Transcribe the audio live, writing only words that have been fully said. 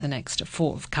the next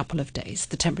couple of days.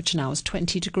 The temperature now is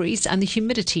 20 degrees and the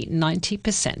humidity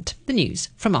 90%. The news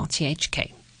from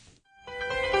RTHK.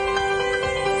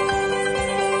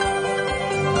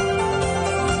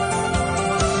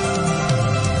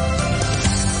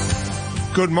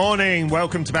 Good morning.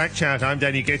 Welcome to Backchat. I'm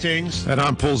Danny Gittings. And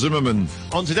I'm Paul Zimmerman.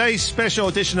 On today's special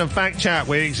edition of Backchat,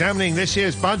 we're examining this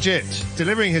year's budget,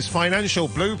 delivering his financial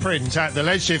blueprint at the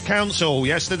Legislative Council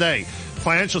yesterday.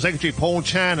 Financial Secretary Paul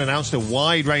Chan announced a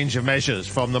wide range of measures,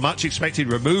 from the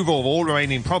much-expected removal of all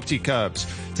remaining property curbs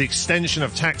to the extension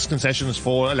of tax concessions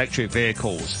for electric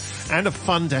vehicles, and a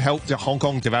fund to help Hong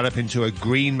Kong develop into a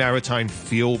green maritime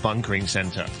fuel bunkering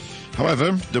centre.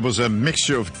 However, there was a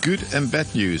mixture of good and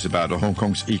bad news about Hong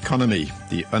Kong's economy.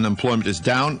 The unemployment is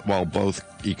down, while both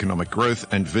economic growth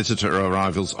and visitor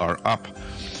arrivals are up.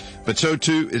 But so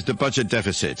too is the budget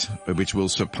deficit, which will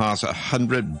surpass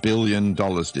 $100 billion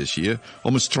this year,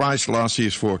 almost twice last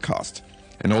year's forecast.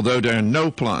 And although there are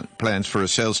no plans for a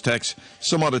sales tax,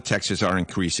 some other taxes are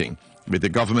increasing, with the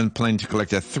government planning to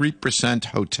collect a 3%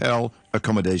 hotel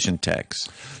accommodation tax.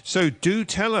 So do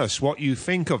tell us what you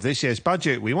think of this year's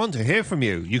budget. We want to hear from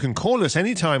you. You can call us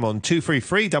anytime on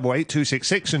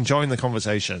 233-88266 and join the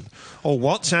conversation. Or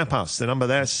WhatsApp us. The number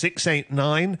there is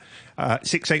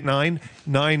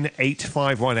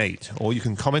 689-98518. Or you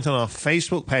can comment on our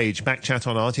Facebook page, Backchat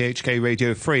on RTHK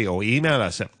Radio Free, or email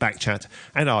us at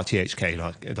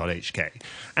backchat@rthk.hk.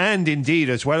 And indeed,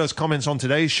 as well as comments on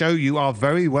today's show, you are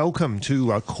very welcome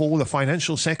to call the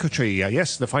Financial Secretary.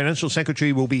 Yes, the Financial Secretary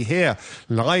will be here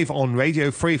live on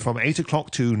Radio Free from 8 o'clock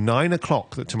to 9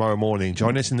 o'clock tomorrow morning.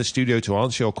 Join us in the studio to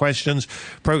answer your questions.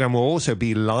 Program will also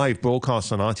be live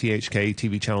broadcast on RTHK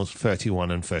TV channels 31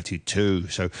 and 32.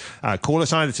 So call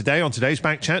us either today on today's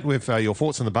Backchat with your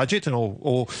thoughts on the budget,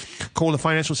 or call the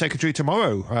Financial Secretary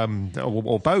tomorrow,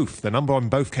 or both. The number on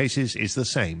both cases is the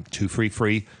same,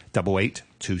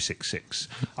 233-88266.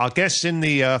 Our guests in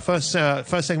the first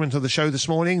segment of the show this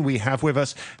morning, we have with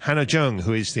us Hannah Jung,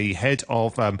 who is the head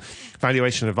of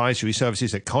Valuation Advisory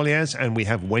Services at Colliers, and we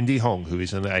have Wendy Hong, who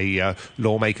is a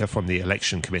lawmaker from the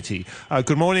Election Committee.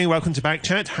 Good morning, welcome to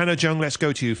Backchat. Hannah Jung, let's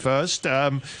go to you first.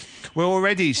 We're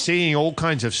already seeing all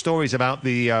kinds of stories about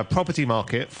the property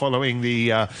market following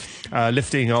the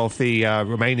lifting of the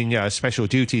remaining special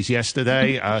duties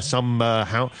yesterday. Some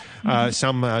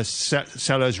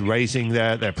sellers raising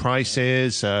their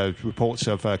prices. Reports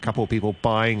of a couple of people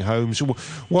buying homes.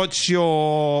 What's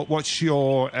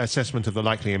your assessment of the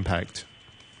likely impact?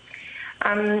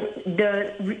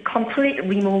 The complete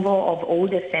removal of all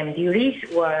the stamp duties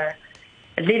were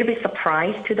a little bit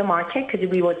surprised to the market, because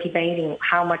we were debating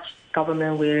how much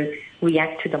government will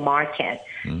react to the market.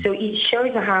 So it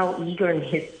shows how eager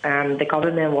the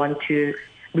government want to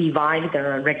revive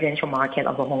the residential market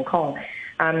of Hong Kong.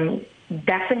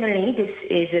 Definitely, this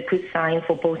is a good sign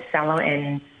for both seller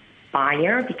and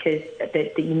buyer, because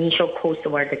the initial cost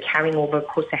or the carrying over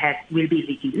cost will be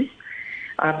reduced.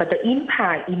 But the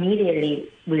impact immediately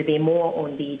will be more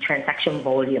on the transaction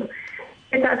volume.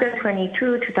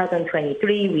 2022,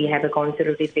 2023, we have gone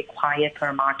through a little bit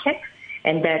quieter market,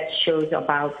 and that shows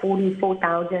about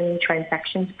 44,000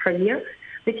 transactions per year,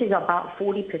 which is about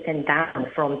 40% down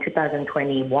from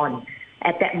 2021.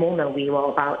 At that moment, we were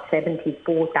about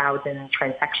 74,000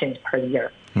 transactions per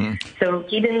year. So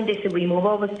given this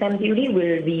removal of stamp duty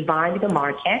will revive the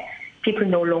market, people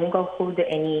no longer hold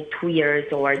any 2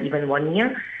 years or even 1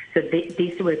 year. So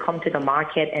this will come to the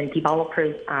market, and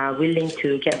developers are willing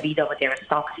to get rid of their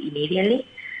stocks immediately.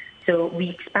 So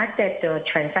we expect that the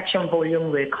transaction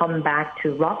volume will come back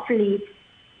to roughly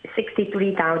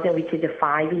 63,000, which is a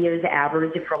 5 years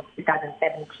average from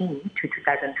 2017 to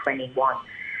 2021.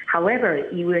 However,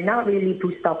 it will not really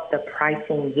boost up the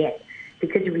pricing yet,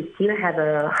 because we still have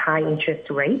a high interest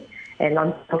rate and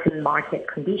uncertain market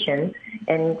conditions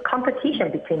and competition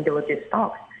between those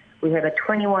stocks. We have a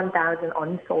 21,000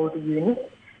 unsold units,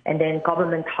 and then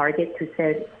government target to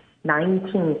sell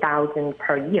 19,000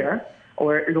 per year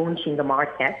or launch in the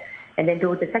market. And then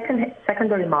the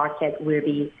secondary market will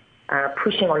be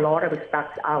pushing a lot of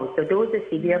stocks out. So those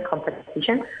severe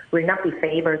competition will not be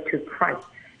favored to price.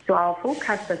 So our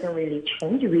forecast doesn't really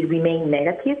change. We remain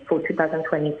negative for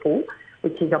 2024,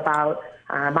 which is about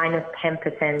minus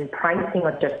 10% pricing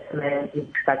adjustment in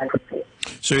 2024.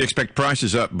 So you expect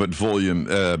prices up, but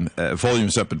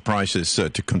volumes up, but prices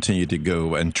to continue to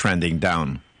go and trending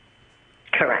down?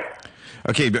 Correct.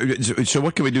 Okay, so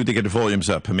what can we do to get the volumes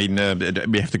up? I mean,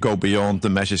 we have to go beyond the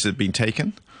measures that have been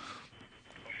taken?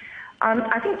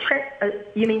 I think,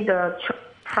 you mean the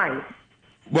price?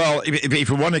 Well, if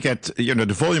we want to get,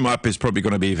 the volume up is probably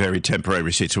going to be a very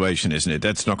temporary situation, isn't it?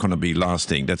 That's not going to be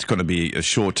lasting. That's going to be a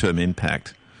short-term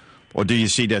impact. Or do you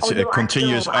see that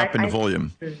continuous up in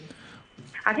volume?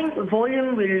 I think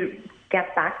volume will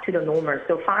get back to the normal.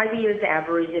 So 5 years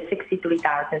average is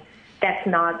 63,000. That's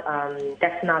not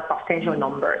substantial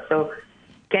number. So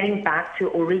getting back to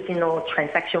original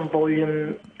transaction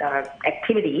volume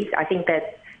activities, I think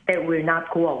that will not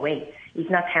go away. It's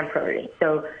not temporary.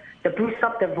 So the boost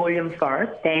up the volume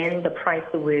first, then the price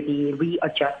will be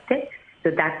readjusted.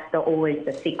 So that's always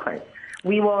the sequence.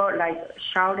 We were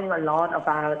shouting a lot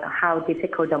about how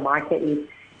difficult the market is.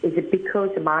 Is it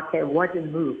because the market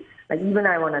wasn't moved? Even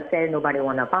I want to sell, nobody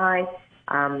want to buy.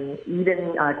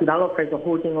 Even developers are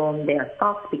holding on their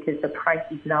stocks because the price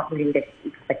is not meeting the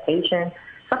expectation.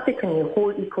 Subsequently, the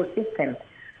whole ecosystem,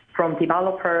 from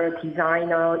developer,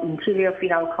 designer, interior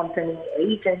fit-out company,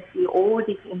 agency, all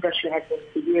this industry has been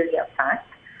severely affected.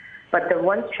 But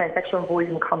once transaction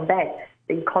volume come back,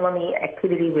 the economy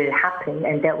activity will happen,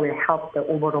 and that will help the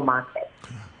overall market.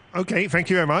 Okay, thank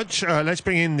you very much. Let's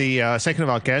bring in the second of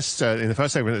our guests in the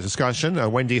first segment of the discussion,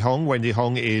 Wendy Hong. Wendy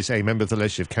Hong is a member of the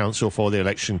Legislative Council for the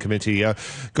Election Committee.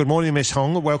 Good morning, Ms.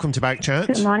 Hong. Welcome to Backchat.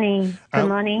 Good morning. Good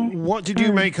morning. What did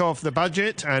you make of the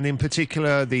budget, and in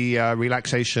particular the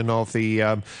relaxation of the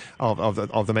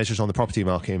of the measures on the property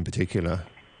market in particular?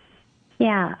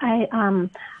 Yeah,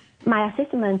 my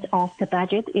assessment of the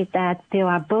budget is that there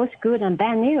are both good and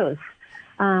bad news.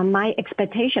 My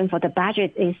expectation for the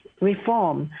budget is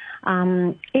reform.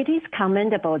 It is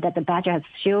commendable that the budget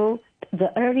shows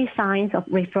the early signs of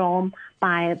reform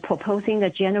by proposing the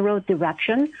general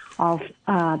direction of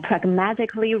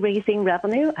pragmatically raising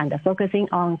revenue and focusing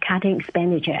on cutting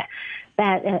expenditure.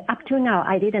 But up to now,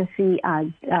 I didn't see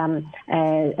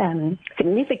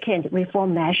significant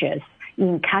reform measures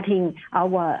in cutting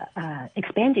our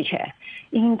expenditure.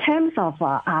 In terms of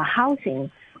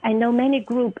housing, I know many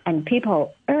groups and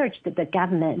people urged the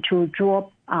government to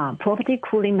drop property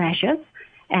cooling measures,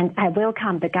 and I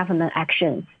welcome the government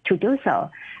action to do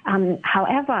so.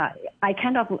 However, I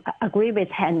kind of agree with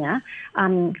Hannah.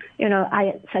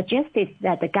 I suggested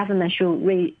that the government should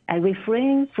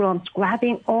refrain from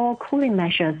scrapping all cooling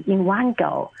measures in one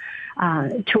go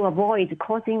to avoid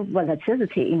causing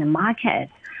volatility in the market.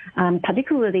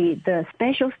 Particularly, the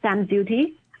special stamp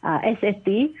duty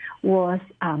SSD was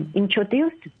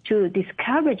introduced to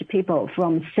discourage people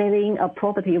from selling a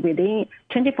property within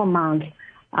 24 months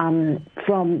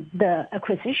from the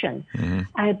acquisition. Mm-hmm.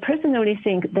 I personally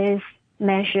think this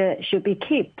measure should be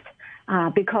kept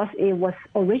because it was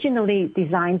originally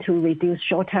designed to reduce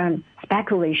short-term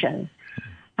speculation.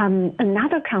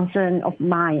 Another concern of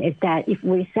mine is that if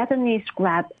we suddenly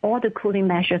scrap all the cooling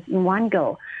measures in one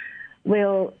go,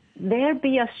 will there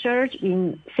be a surge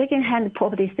in second-hand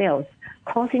property sales,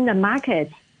 causing the market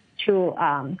to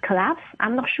collapse?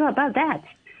 I'm not sure about that.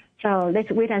 So let's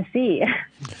wait and see.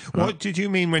 What did you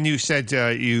mean when you said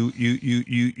you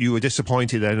were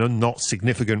disappointed there are not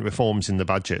significant reforms in the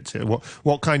budget?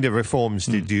 What kind of reforms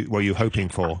were you hoping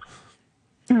for?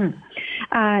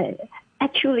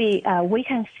 Actually, we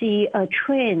can see a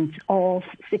trend of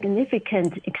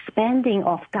significant expanding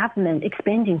of government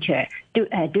expenditure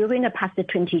during the past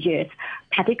 20 years,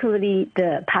 particularly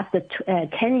the past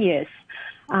 10 years.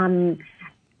 The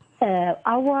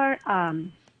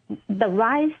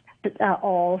rise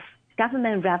of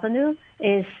government revenue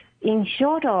is in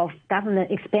short of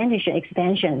government expenditure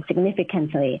expansion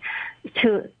significantly.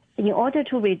 In order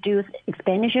to reduce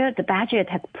expenditure, the budget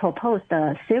has proposed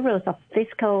a series of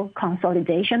fiscal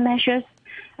consolidation measures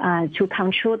to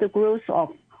control the growth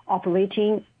of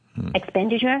operating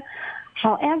expenditure.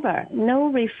 However, no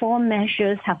reform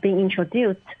measures have been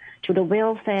introduced to the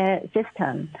welfare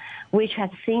system, which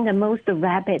has seen the most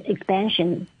rapid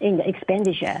expansion in the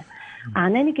expenditure.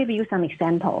 Let me give you some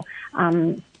example.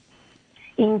 In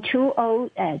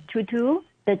 2022,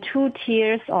 the two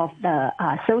tiers of the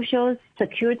Social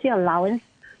Security allowance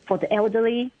for the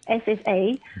elderly,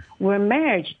 SSA, were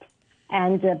merged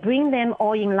and bring them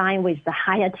all in line with the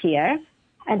higher tier.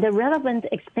 And the relevant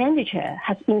expenditure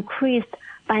has increased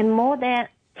by more than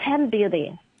 10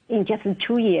 billion in just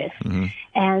 2 years. Mm-hmm.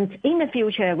 And in the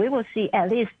future, we will see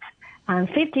at least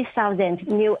 50,000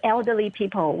 new elderly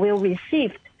people will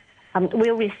receive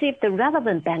the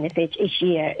relevant benefits each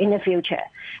year in the future,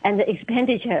 and the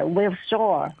expenditure will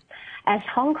soar. As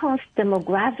Hong Kong's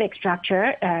demographic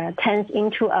structure turns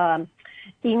into an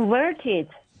inverted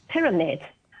pyramid,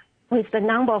 with the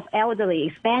number of elderly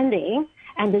expanding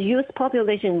and the youth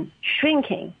population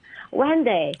shrinking, one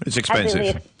day, it's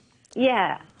expensive.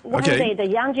 one day the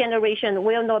young generation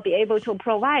will not be able to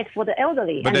provide for the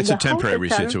elderly. But and that's the a temporary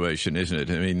whole system, situation, isn't it?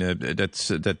 I mean,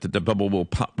 that the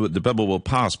bubble will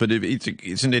pass. But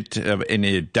isn't it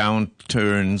any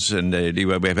downturns and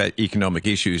we have economic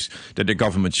issues that the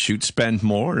government should spend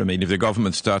more? I mean, if the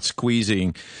government starts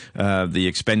squeezing the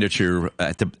expenditure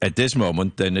at this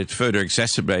moment, then it further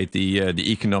exacerbates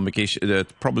the economic issue, the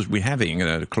problems we're having.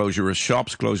 The closure of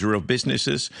shops, closure of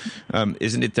businesses.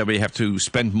 Isn't it that we have to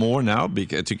spend more now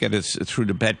to get us through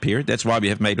the bad period? That's why we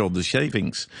have made all the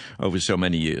savings over so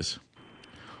many years.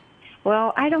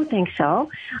 Well, I don't think so.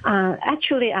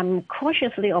 Actually, I'm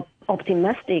cautiously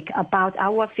optimistic about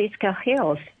our fiscal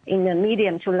health in the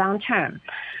medium to long term.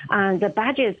 The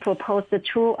budget proposed the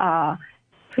two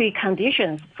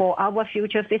preconditions for our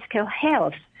future fiscal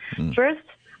health. First,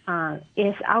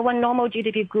 is our normal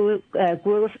GDP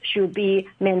growth should be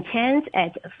maintained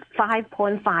at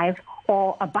 5.5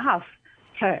 or above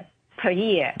per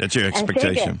year. That's your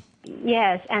expectation.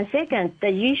 Yes, and second,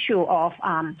 the issue of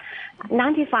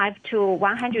 95 to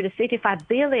 165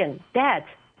 billion debt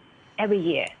every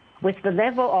year, with the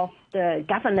level of the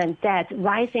government debt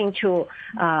rising to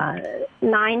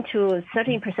 9 to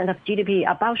 13% of GDP,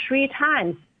 about 3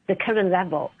 times the current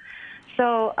level.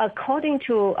 So according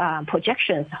to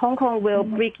projections, Hong Kong will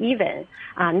break even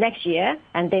next year,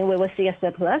 and then we will see a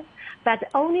surplus, but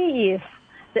only if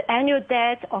the annual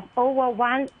debt of over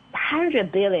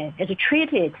 100 billion is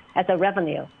treated as a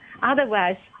revenue.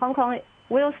 Otherwise, Hong Kong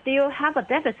will still have a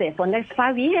deficit for the next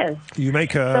 5 years. You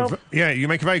make a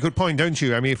very good point, don't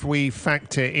you? I mean, if we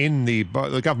factor in the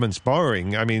government's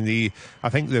borrowing, I mean, I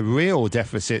think the real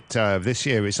deficit this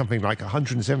year is something like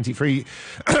 173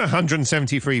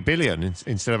 billion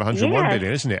instead of 101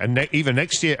 billion, isn't it? And even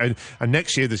next year, and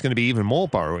next year there's going to be even more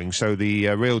borrowing, so the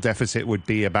real deficit would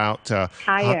be about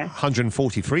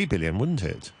 143 billion, wouldn't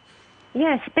it?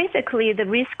 Yes, basically the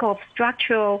risk of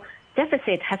structural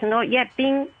deficit has not yet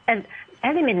been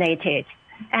eliminated.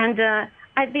 And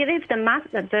I believe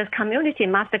the community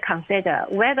must consider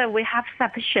whether we have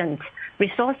sufficient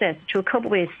resources to cope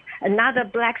with another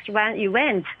black swan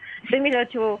event similar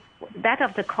to that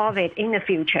of the COVID in the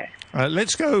future.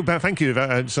 Let's go back. Thank you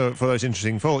for those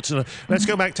interesting thoughts. Let's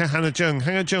go back to Hannah Jung.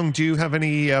 Hannah Jung, do you have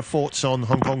any thoughts on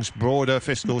Hong Kong's broader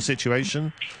fiscal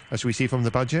situation as we see from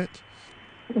the budget?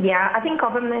 Yeah, I think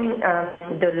government,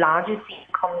 the largest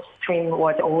income stream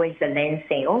was always the land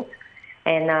sales.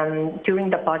 And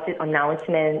during the budget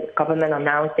announcement, government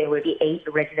announced there will be 8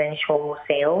 residential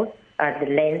sales, the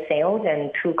land sales,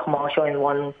 and 2 commercial and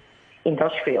 1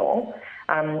 industrial.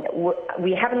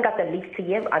 We haven't got the list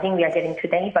yet. I think we are getting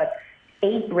today, but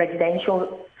 8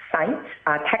 residential sites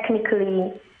are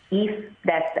technically, if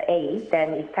that's the 8, then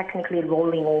it's technically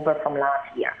rolling over from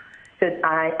last year. So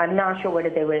I'm not sure whether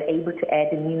they were able to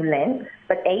add a new land,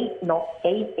 but 8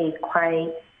 is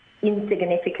quite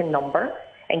insignificant number.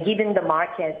 And given the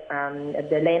market,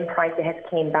 the land price has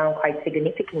came down quite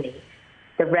significantly,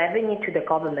 the revenue to the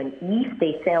government, if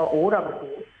they sell all of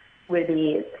these, will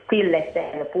be still less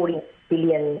than 40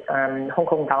 billion Hong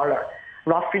Kong dollar.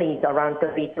 Roughly it's around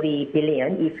 33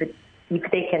 billion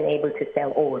if they can able to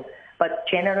sell all. But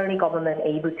generally, government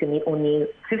able to meet only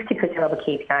 50% of the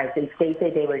KPIs. So if they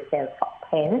say they will sell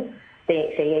 10,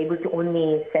 they able to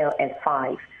only sell at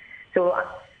 5. So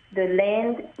the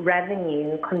land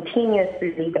revenue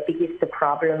continuously the biggest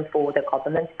problem for the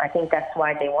government. I think that's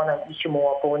why they want to issue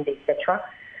more bonds, etc.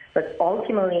 But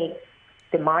ultimately,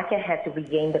 the market has to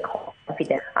regain the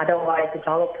confidence. Otherwise,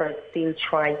 developers still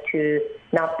try to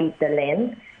not beat the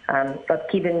land. But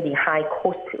given the high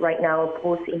cost right now,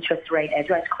 both interest rate as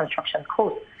well as construction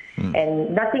costs,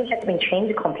 and nothing has been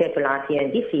changed compared to last year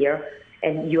and this year,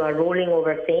 and you are rolling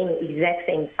over exact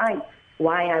same site.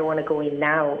 Why I want to go in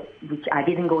now, which I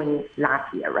didn't go in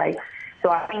last year, right? So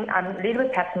I think I'm a little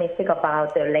bit pessimistic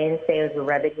about the land sales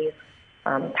revenue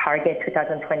target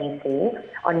 2024,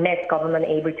 unless government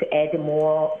able to add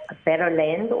more better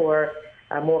land or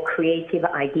more creative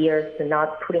ideas,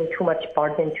 not putting too much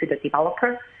burden to the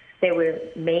developer. They will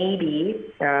maybe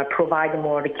provide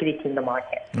more liquidity in the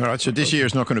market. All right, so this year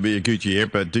is not going to be a good year,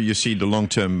 but do you see the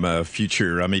long-term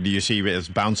future? I mean, do you see it as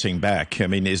bouncing back? I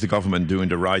mean, is the government doing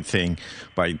the right thing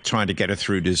by trying to get it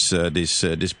through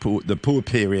the poor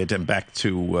period and back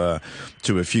to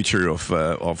a future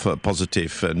of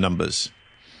positive numbers?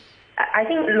 I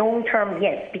think long-term,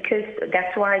 yes, because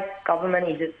that's why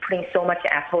government is putting so much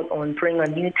effort on bringing a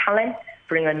new talent,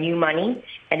 bring a new money,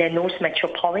 and then North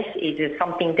Metropolis is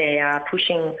something they are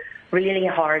pushing really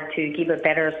hard to give a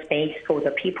better space for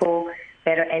the people,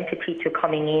 better entity to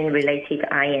coming in related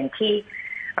to INT.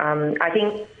 I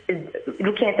think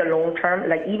looking at the long term,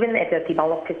 like even at the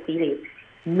developed cities,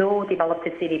 no developed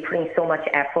city putting so much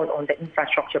effort on the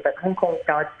infrastructure, but Hong Kong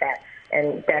does that,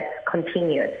 and that's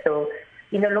continuous. So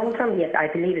in the long term, yes, I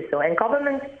believe so. And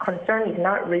government's concern is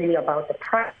not really about the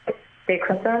price. Their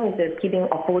concern is giving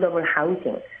affordable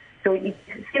housing. So it's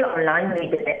still aligned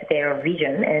with their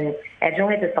vision, and as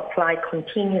long as the supply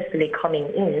continuously coming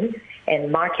in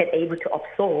and market able to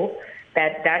absorb,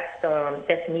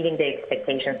 that's meeting the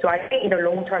expectation. So I think in the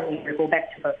long term, it will go back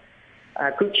to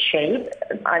a good shape.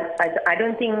 I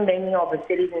don't think many of the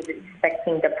citizens are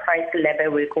expecting the price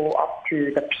level will go up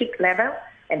to the peak level,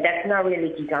 and that's not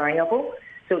really desirable.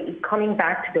 So it's coming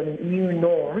back to the new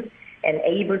norm and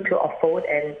able to afford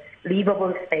and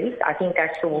livable space. I think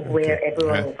that's where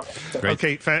everyone is.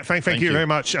 Okay, thank you very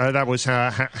much. That was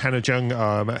Hannah Jung,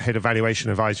 Head of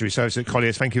Valuation Advisory Service at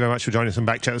Colliers. Thank you very much for joining us on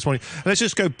Backchat this morning. Let's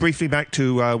just go briefly back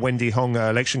to Wendy Hong,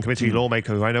 Election Committee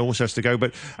lawmaker, who I know also has to go.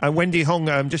 But Wendy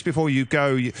Hong, just before you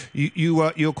go,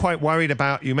 you're quite worried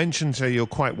about, you mentioned you're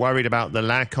quite worried about the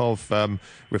lack of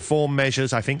reform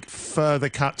measures, I think further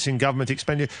cuts in government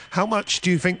expenditure. How much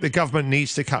do you think the government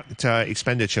needs to cut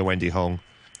expenditure, Wendy Hong?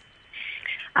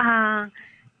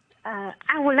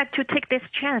 I would like to take this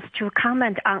chance to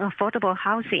comment on affordable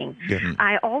housing. Yeah.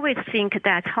 I always think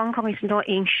that Hong Kong is not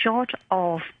in short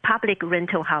of public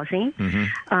rental housing.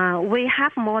 We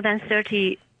have more than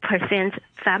 30%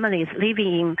 families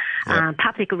living in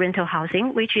public rental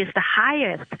housing, which is the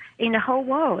highest in the whole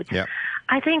world. Yep.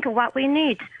 I think what we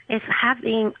need is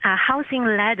having housing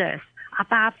ladders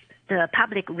above the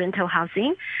public rental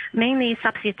housing, mainly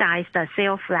subsidize the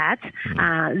sale flat,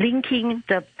 linking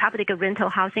the public rental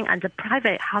housing and the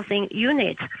private housing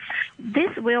units.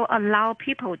 This will allow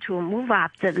people to move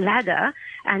up the ladder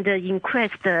and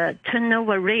increase the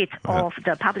turnover rate of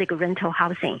the public rental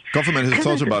housing. Government has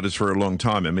thought about this for a long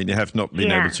time. I mean, they have not been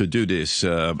able to do this.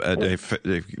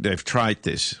 They've tried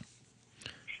this.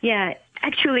 Yeah.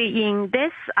 Actually, in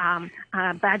this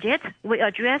budget, we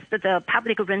addressed the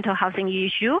public rental housing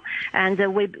issue, and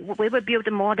we will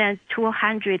build more than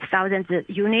 200,000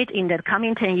 units in the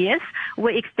coming 10 years.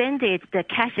 We extended the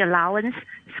cash allowance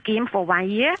scheme for 1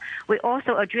 year. We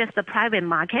also addressed the private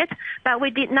market, but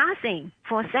we did nothing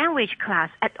for sandwich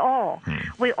class at all.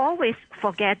 We always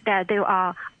forget that there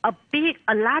are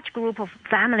a large group of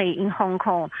family in Hong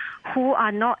Kong who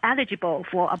are not eligible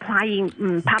for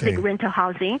applying public rental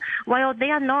housing, while they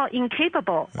are not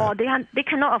incapable or they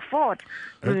cannot afford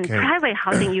private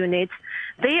housing units.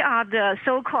 They are the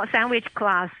so-called sandwich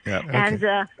class, and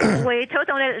we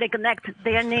totally neglect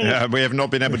their needs. We have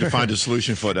not been able to find a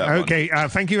solution for that. Okay,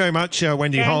 thank you very much,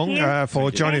 Wendy Hong,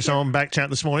 for joining us on Backchat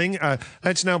this morning.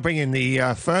 Let's now bring in the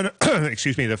third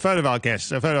of our guests.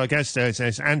 The third of our guests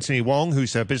is Anthony Wong,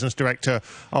 who's the Business Director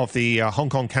of the Hong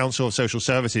Kong Council of Social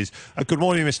Services. Good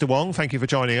morning, Mr. Wong. Thank you for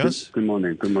joining us. Good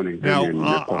morning. Good morning.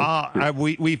 Now,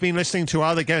 we've been listening to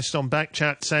other guests on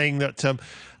Backchat saying that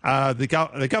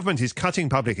the government is cutting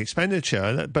public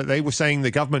expenditure, but they were saying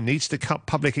the government needs to cut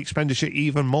public expenditure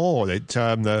even more. That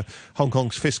the Hong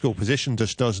Kong's fiscal position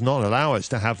just does not allow us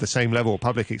to have the same level of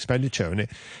public expenditure, and it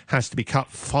has to be cut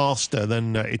faster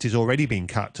than it is already being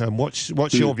cut. What's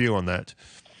your view on that?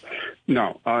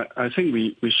 No, I think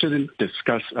we shouldn't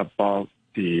discuss about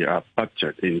the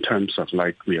budget in terms of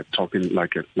we are talking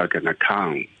like an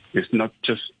account. It's not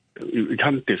just, we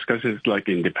can't discuss it like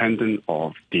independent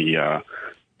of the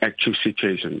actual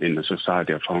situation in the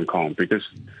society of Hong Kong, because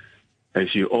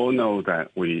as you all know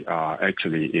that we are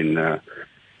actually in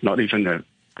not even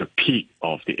the peak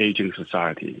of the aging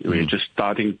society. We're just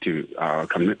starting to,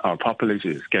 our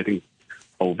population is getting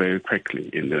old very quickly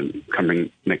in the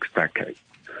coming next decade.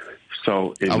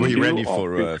 So are we ready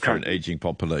for an aging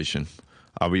population?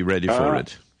 Are we ready for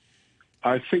it?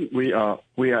 I think we are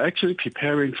actually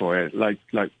preparing for it. Like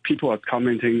people are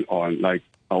commenting on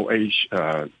old age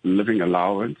living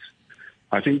allowance.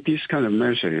 I think this kind of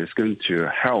measure is going to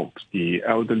help the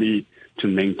elderly to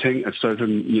maintain a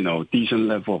certain, decent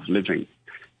level of living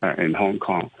in Hong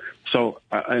Kong. So,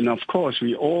 and of course,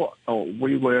 we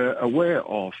were aware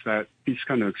of that this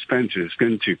kind of expenditure is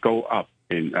going to go up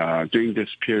during this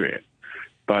period.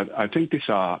 But I think these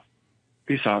are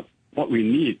what we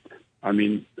need. I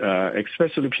mean,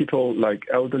 especially people like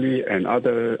elderly and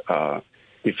other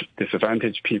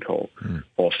disadvantaged people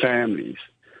or families.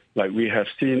 Like we have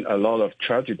seen a lot of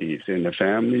tragedies in the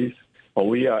families, or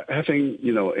we are having,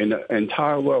 in the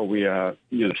entire world, we are,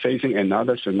 facing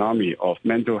another tsunami of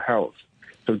mental health.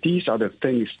 So these are the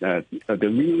things that are the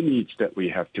real needs that we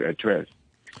have to address.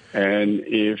 And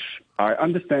if I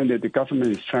understand that the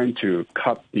government is trying to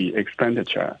cut the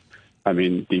expenditure, I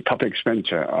mean, the public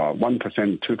expenditure,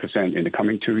 1%, 2% in the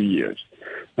coming 2 years.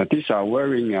 These are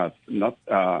worrying us.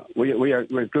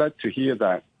 We're glad to hear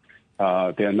that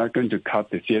they are not going to cut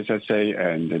the CSSA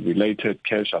and the related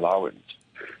cash allowance.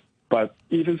 But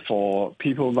even for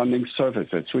people running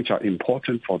services, which are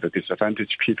important for the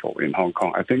disadvantaged people in Hong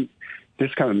Kong, I think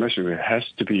this kind of measure has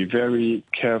to be very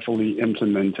carefully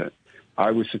implemented.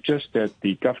 I would suggest that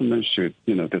the government should,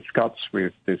 discuss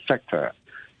with the sector,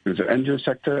 with the NGO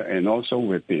sector, and also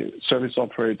with the service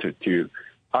operator to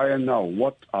iron out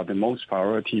what are the most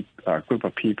priority group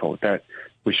of people that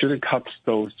we shouldn't cut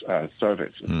those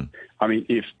services. I mean,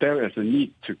 if there is a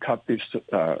need to cut this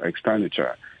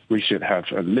expenditure, we should have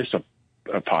a list of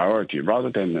priority rather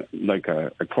than like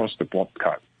a across-the-board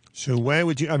cut. So where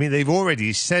would you... I mean, they've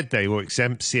already said they will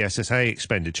exempt CSSA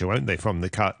expenditure, won't they, from the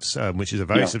cuts, which is a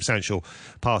very substantial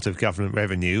part of government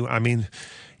revenue. I mean,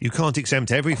 you can't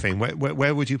exempt everything.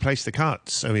 Where would you place the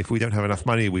cuts? I mean, if we don't have enough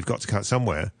money, we've got to cut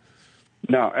somewhere.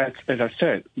 Now, as I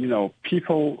said,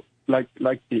 people like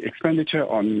the expenditure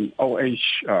on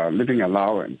OH living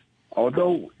allowance,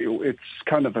 although it's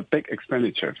kind of a big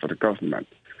expenditure for the government,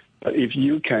 but if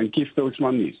you can give those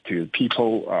monies to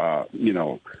people,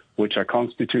 which are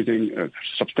constituting a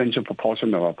substantial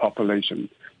proportion of our population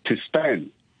to spend,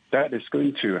 that is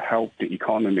going to help the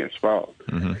economy as well.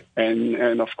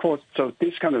 And of course, so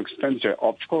this kind of expenditure,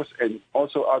 of course, and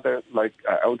also other like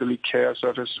elderly care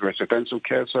service, residential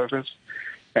care service,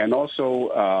 and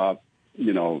also,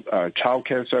 child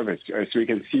care service. As we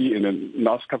can see in the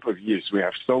last couple of years, we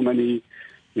have so many,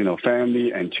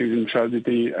 family and children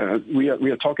tragedy. We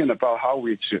are talking about how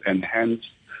we should enhance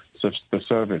the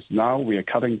service. Now we are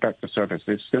cutting back the service.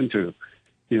 It's going to,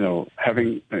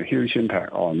 having a huge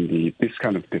impact on this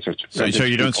kind of disaster. So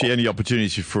you don't see any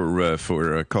opportunity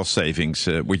for cost savings.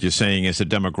 What you're saying is the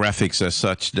demographics are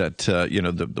such that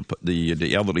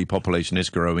the elderly population is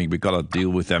growing. We got to deal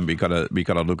with them. We got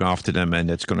to look after them, and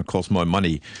it's going to cost more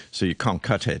money. So you can't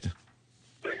cut it.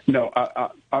 No,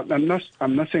 I'm not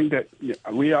saying that.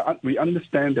 We fully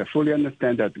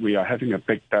understand that we are having a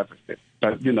big deficit.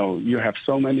 But you have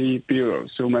so many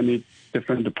bureaus, so many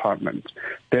different departments.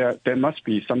 There must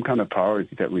be some kind of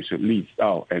priority that we should list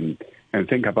out and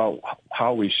think about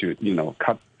how we should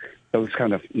cut those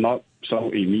kind of not so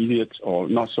immediate or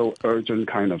not so urgent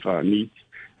kind of needs,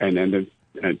 and then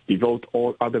devote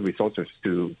all other resources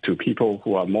to people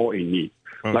who are more in need.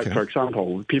 Okay. Like, for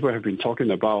example, people have been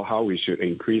talking about how we should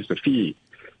increase the fee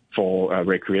for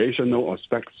recreational or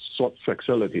sports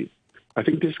facilities. I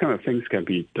think these kind of things can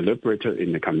be deliberated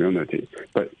in the community.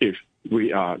 But if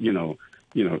we are,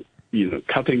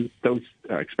 cutting those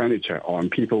expenditure on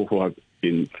people who are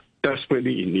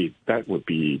desperately in need, that would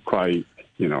be quite,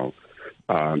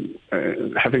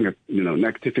 having a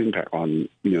negative impact on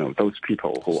those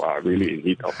people who are really in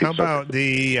need of. How about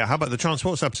the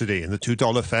transport subsidy and the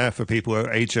 $2 fare for people who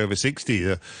are aged over 60?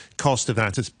 The cost of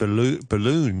that has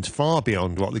ballooned far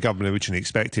beyond what the government originally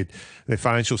expected. The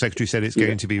financial secretary said it's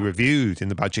going to be reviewed in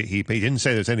the budget. He didn't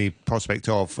say there's any prospect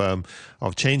of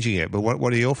changing it. But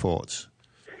what are your thoughts?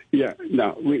 Yeah,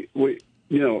 now we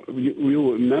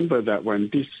will remember that when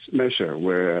this measure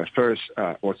was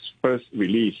first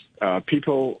released,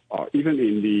 people, even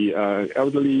in the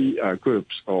elderly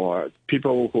groups or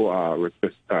people who are with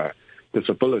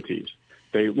disabilities,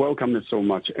 they welcomed it so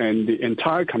much, and the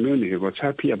entire community was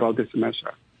happy about this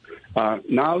measure.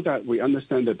 Now that we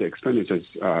understand that the expenditure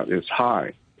is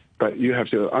high, but you have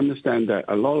to understand that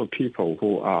a lot of people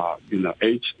who are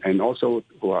aged and also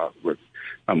who are with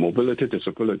mobility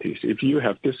disabilities, if you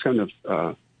have this kind of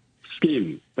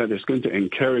scheme that is going to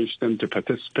encourage them to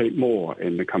participate more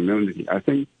in the community, I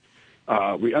think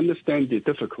we understand the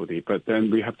difficulty, but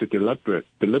then we have to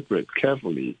deliberate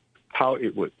carefully how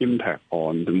it would impact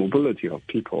on the mobility of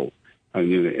people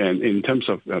and in terms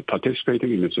of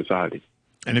participating in the society.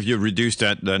 And if you reduce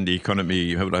that, then the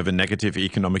economy would have a negative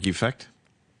economic effect?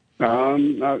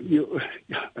 I'm not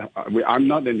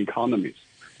an economist.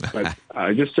 But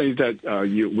I just say that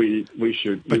we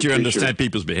should. But you understand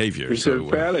people's behavior. We should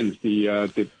balance the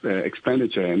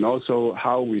expenditure and also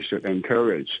how we should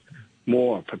encourage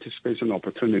more participation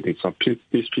opportunities of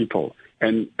these people,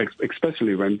 and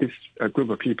especially when this group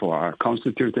of people are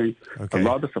constituting a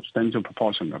rather substantial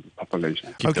proportion of the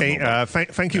population.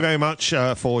 Thank you very much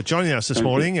for joining us this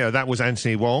morning. That was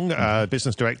Anthony Wong,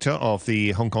 Business Director of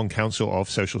the Hong Kong Council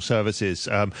of Social Services.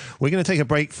 We're going to take a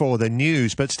break for the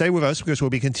news, but stay with us because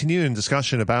we'll be continuing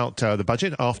discussion about the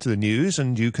budget after the news,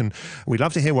 and we'd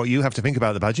love to hear what you have to think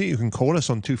about the budget. You can call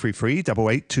us on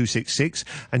 233-88266,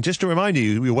 and just to remind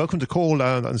you, you're welcome to call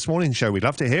on this morning's show. We'd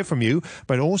love to hear from you,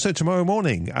 but also tomorrow morning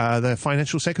morning, the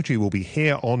Financial Secretary will be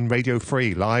here on Radio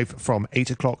Free, live from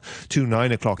 8 o'clock to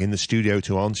 9 o'clock in the studio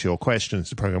to answer your questions.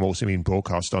 The programme also being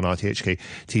broadcast on RTHK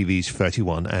TVs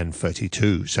 31 and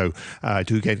 32. So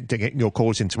do get your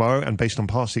calls in tomorrow, and based on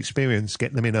past experience,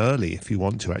 get them in early if you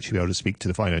want to actually be able to speak to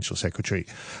the Financial Secretary.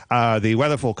 The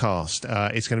weather forecast,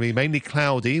 it's going to be mainly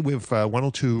cloudy with 1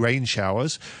 or 2 rain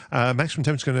showers. Maximum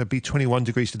temperature is going to be 21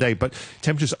 degrees today, but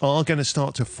temperatures are going to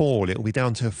start to fall. It will be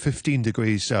down to 15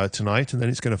 degrees tonight, and then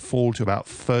it's going to fall to about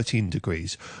 13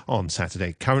 degrees on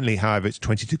Saturday. Currently, however, it's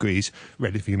 20 degrees,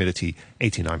 relative humidity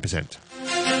 89%.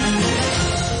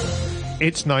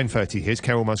 It's 9:30. Here's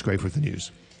Carol Musgrave with the news.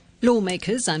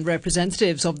 Lawmakers and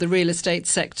representatives of the real estate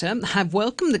sector have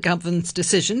welcomed the government's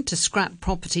decision to scrap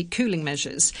property cooling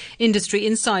measures. Industry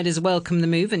insiders welcomed the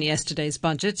move in yesterday's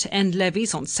budget to end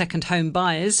levies on second home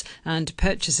buyers and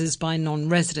purchases by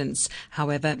non-residents.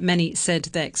 However, many said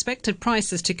they expected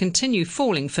prices to continue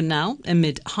falling for now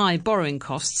amid high borrowing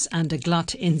costs and a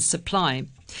glut in supply.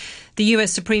 The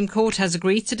US Supreme Court has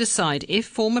agreed to decide if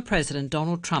former President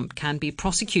Donald Trump can be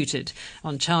prosecuted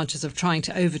on charges of trying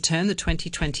to overturn the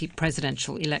 2020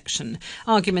 presidential election.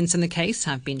 Arguments in the case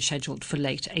have been scheduled for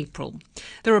late April.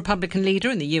 The Republican leader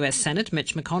in the US Senate,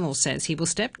 Mitch McConnell, says he will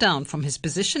step down from his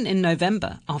position in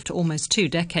November after almost 2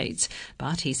 decades.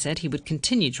 But he said he would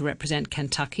continue to represent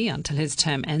Kentucky until his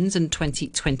term ends in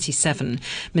 2027.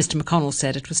 Mr. McConnell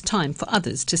said it was time for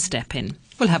others to step in.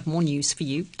 We'll have more news for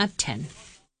you at 10.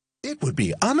 It would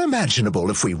be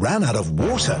unimaginable if we ran out of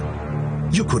water.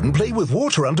 You couldn't play with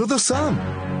water under the sun.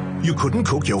 You couldn't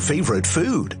cook your favorite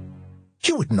food.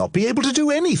 You would not be able to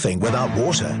do anything without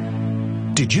water.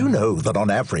 Did you know that on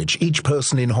average, each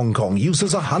person in Hong Kong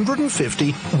uses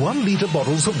 150 1-litre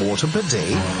bottles of water per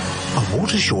day? A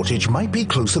water shortage might be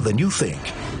closer than you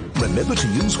think. Remember to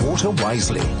use water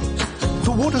wisely.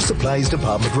 The Water Supplies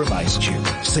Department reminds you,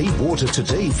 save water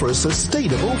today for a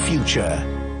sustainable future.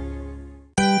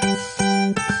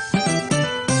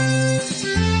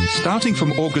 Starting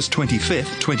from August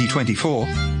 25th, 2024,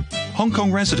 Hong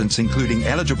Kong residents, including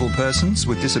eligible persons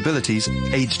with disabilities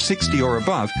aged 60 or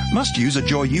above, must use a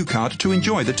Joy U card to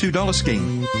enjoy the $2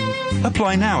 scheme.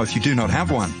 Apply now if you do not have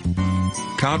one.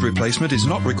 Card replacement is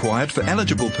not required for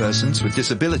eligible persons with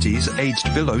disabilities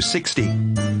aged below 60.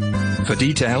 For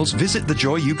details, visit the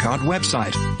Joy U card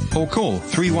website or call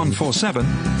 3147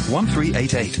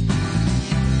 1388.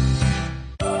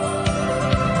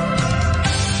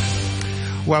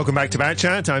 Welcome back to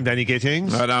Backchat. I'm Danny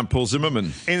Gittings. And I'm Paul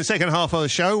Zimmerman. In the second half of the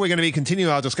show, we're going to be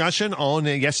continuing our discussion on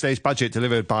yesterday's budget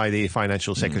delivered by the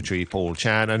Financial Secretary, Paul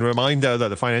Chan. And a reminder that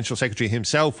the Financial Secretary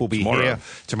himself will be here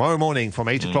tomorrow morning from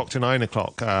 8 o'clock to 9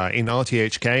 o'clock in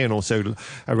RTHK and also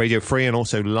Radio Free and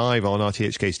also live on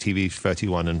RTHK's TV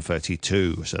 31 and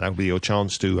 32. So that will be your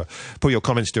chance to put your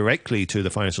comments directly to the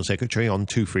Financial Secretary on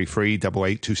 233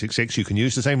 88266. You can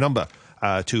use the same number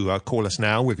to call us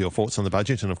now with your thoughts on the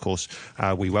budget. And, of course,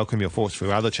 we welcome your thoughts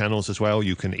through other channels as well.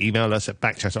 You can email us at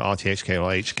backchat@rthk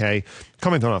or HK.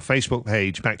 Comment on our Facebook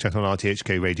page, Backchat on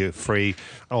RTHK Radio Free,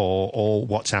 or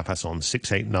WhatsApp us on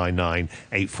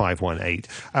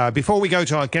 6899-8518. Before we go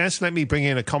to our guest, let me bring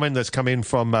in a comment that's come in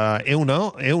from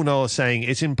Ilnor. Ilnor saying,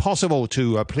 it's impossible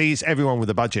to please everyone with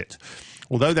the budget.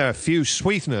 Although there are few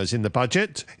sweeteners in the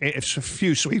budget,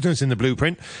 few sweeteners in the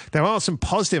blueprint, there are some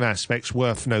positive aspects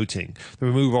worth noting. The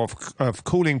removal of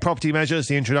cooling property measures,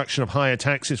 the introduction of higher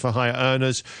taxes for higher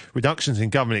earners, reductions in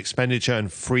government expenditure and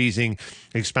freezing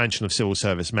expansion of civil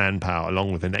service manpower,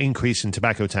 along with an increase in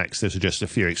tobacco tax. Those are just a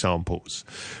few examples.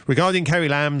 Regarding Carrie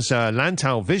Lam's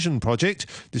Lantau Vision project,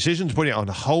 decision to put it on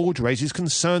hold raises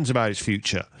concerns about its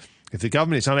future. If the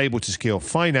government is unable to secure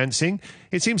financing,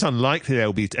 it seems unlikely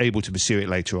they'll be able to pursue it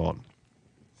later on.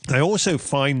 I also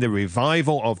find the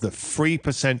revival of the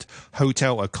 3%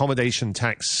 hotel accommodation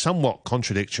tax somewhat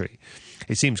contradictory.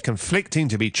 It seems conflicting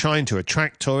to be trying to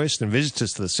attract tourists and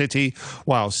visitors to the city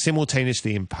while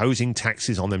simultaneously imposing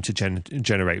taxes on them to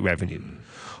generate revenue.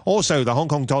 Also, the Hong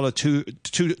Kong dollar two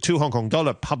Hong Kong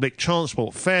dollar public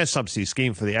transport fare subsidy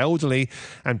scheme for the elderly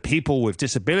and people with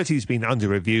disabilities being under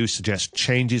review suggests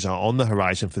changes are on the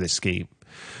horizon for this scheme.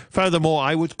 Furthermore,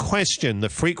 I would question the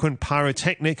frequent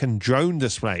pyrotechnic and drone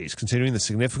displays, considering the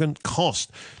significant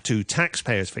cost to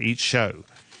taxpayers for each show.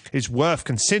 It's worth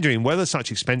considering whether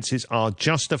such expenses are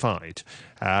justified.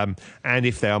 and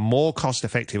if there are more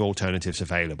cost-effective alternatives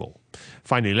available.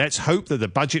 Finally, let's hope that the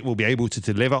budget will be able to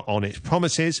deliver on its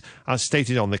promises, as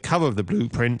stated on the cover of the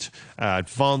blueprint,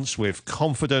 advance with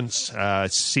confidence,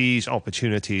 seize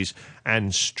opportunities,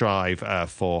 and strive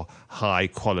for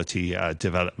high-quality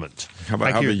development. How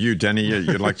about you, Danny?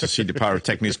 You'd like to see the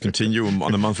pyrotechnics continue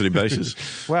on a monthly basis?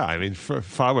 Well, I mean,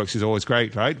 fireworks is always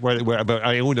great, right? But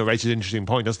Una raises an interesting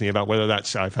point, doesn't he, about whether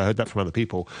that's, I've heard that from other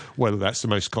people, whether that's the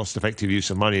most cost-effective use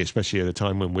of money, especially at a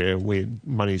time when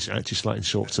money's actually slightly in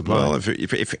short supply. Well,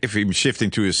 if we're shifting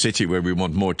to a city where we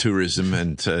want more tourism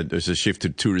and there's a shift to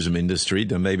tourism industry,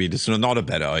 then maybe this is not a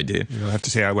better idea. We'll have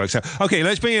to see how it works out. Okay,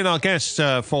 let's bring in our guests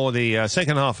for the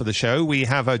second half of the show. We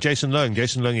have Jason Leung.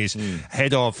 Jason Leung is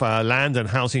Head of Land and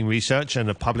Housing Research and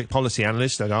a Public Policy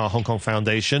Analyst at our Hong Kong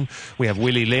Foundation. We have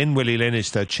Willie Lin. Willie Lin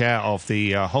is the Chair of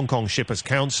the Hong Kong Shippers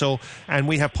Council. And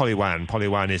we have Polly Wan. Polly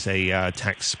Wan is a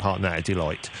tax partner at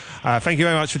Deloitte. Thank you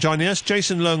very much for joining us.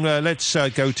 Jason Leung, let's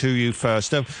go to you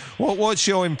first. What's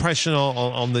your impression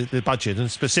on the budget, and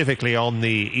specifically on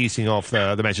the easing of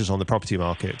the measures on the property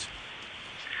market?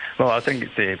 Well, I think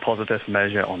it's a positive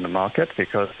measure on the market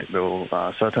because it will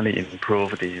certainly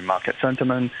improve the market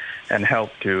sentiment and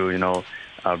help to,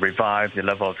 revive the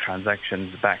level of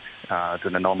transactions back to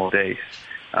the normal days.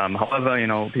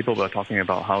 However, people were talking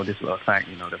about how this will affect,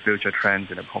 the future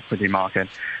trends in the property market.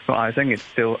 So I think it's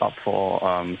still up for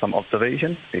some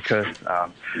observation because,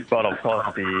 well, of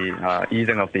course, the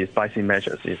easing of these spicy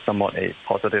measures is somewhat a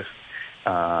positive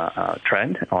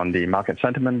trend on the market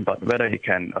sentiment, but whether it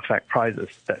can affect prices,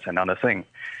 that's another thing.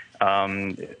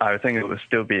 I think it will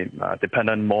still be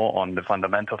dependent more on the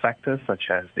fundamental factors such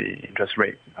as the interest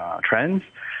rate trends,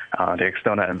 the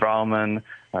external environment,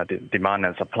 the demand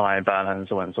and supply balance,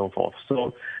 so on and so forth.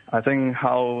 So I think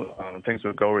how things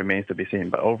will go remains to be seen.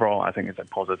 But overall, I think it's a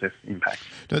positive impact.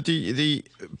 Now, the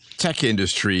tech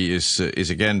industry is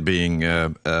again being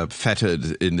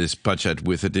fettered in this budget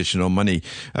with additional money.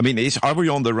 I mean, are we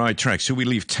on the right track? Should we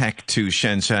leave tech to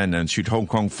Shenzhen and should Hong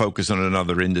Kong focus on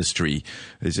another industry?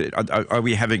 Are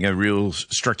we having a real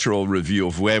structural review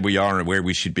of where we are and where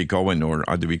we should be going, or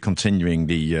are we continuing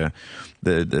the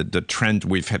trend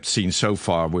we've seen so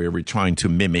far, where we're trying to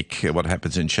mimic what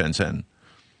happens in Shenzhen?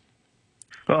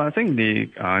 Well, I think the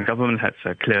government has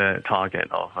a clear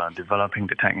target of developing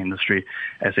the tech industry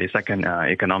as a second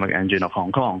economic engine of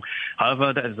Hong Kong.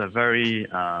 However, that is a very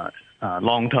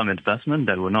long-term investment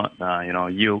that will not,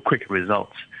 yield quick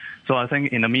results. So I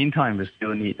think in the meantime, we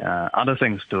still need other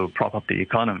things to prop up the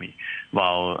economy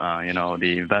while,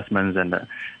 the investments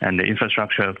and the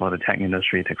infrastructure for the tech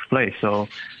industry takes place. So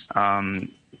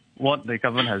what the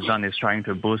government has done is trying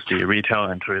to boost the retail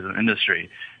and tourism industry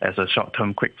as a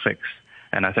short-term quick fix.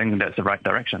 And I think that's the right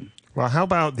direction. Well, how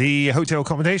about the hotel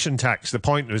accommodation tax? The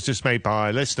point was just made by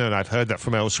a listener, and I've heard that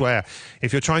from elsewhere.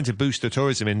 If you're trying to boost the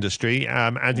tourism industry,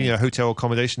 adding a hotel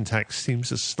accommodation tax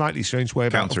seems a slightly strange way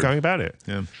of going about it.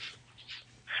 Yeah.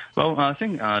 Well, I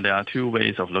think there are two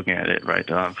ways of looking at it, right?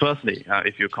 Firstly,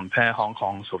 if you compare Hong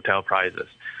Kong's hotel prices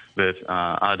with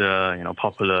other,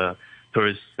 popular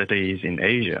tourist cities in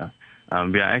Asia,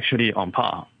 we are actually on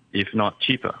par, if not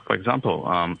cheaper. For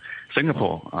example,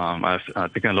 Singapore,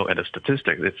 I've taken a look at the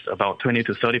statistics. It's about 20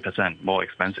 to 30% more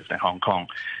expensive than Hong Kong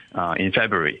in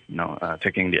February,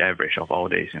 taking the average of all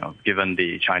days, given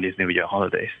the Chinese New Year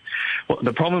holidays. Well,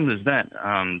 the problem is that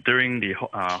during the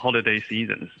holiday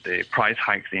seasons, the price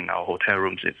hikes in our hotel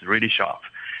rooms is really sharp.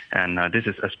 And this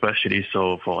is especially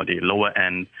so for the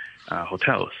lower-end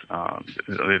hotels.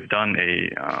 We've done a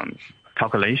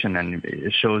calculation, and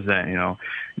it shows that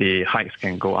the hikes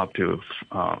can go up to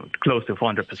close to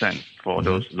 400% for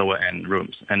those lower end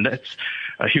rooms, and that's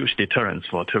a huge deterrence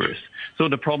for tourists. So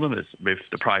the problem is with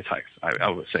the price hikes, I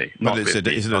would say. But is it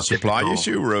a supply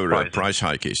issue or a price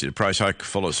hike issue? The price hike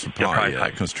follows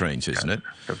supply constraints, isn't it?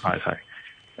 The price hike.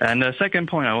 And the second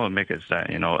point I want to make is that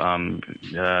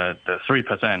the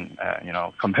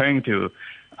 3%, comparing to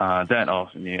that of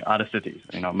the other cities,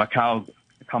 Macau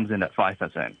comes in at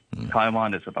 5%.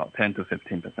 Taiwan is about 10 to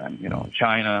 15%.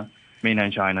 China,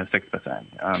 mainland China,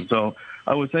 6%. So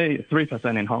I would say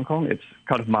 3% in Hong Kong. It's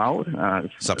kind of mild.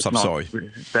 It's not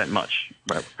really that much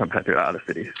compared to other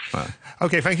cities.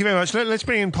 Okay, thank you very much. Let's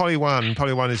bring in Polly Wan.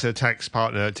 Polly Wan is a tax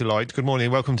partner at Deloitte. Good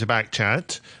morning. Welcome to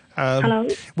Backchat. Hello.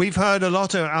 We've heard a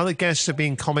lot of other guests have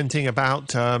been commenting about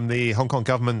the Hong Kong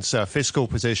government's fiscal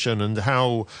position and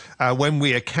how when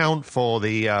we account for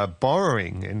the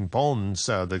borrowing in bonds,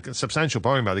 the substantial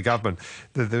borrowing by the government,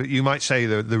 you might say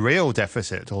the real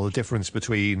deficit or the difference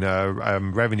between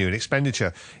revenue and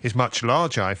expenditure is much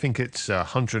larger. I think it's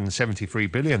 173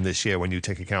 billion this year when you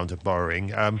take account of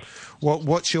borrowing.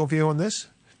 What's your view on this?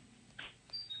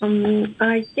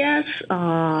 I guess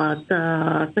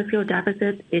the fiscal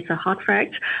deficit is a hard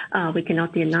fact. We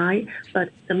cannot deny, but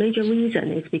the major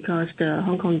reason is because the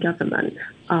Hong Kong government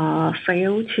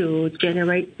failed to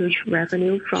generate huge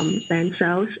revenue from land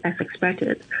sales as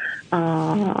expected.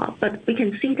 But we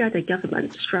can see that the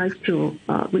government strives to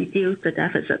reduce the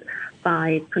deficit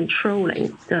by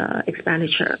controlling the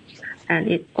expenditure. And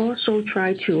it also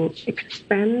tried to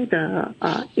expand the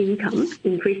income,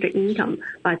 increase the income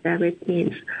by various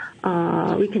means.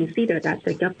 We consider that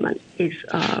the government is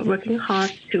working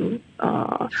hard to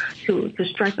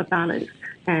strike a balance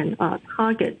and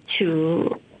target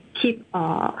to keep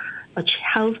a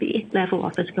healthy level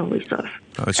of fiscal reserve.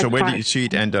 So where do you see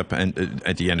it end up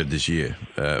at the end of this year?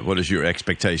 What is your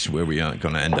expectation where we are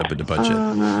going to end up with the budget?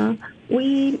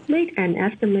 We made an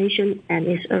estimation, and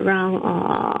it's around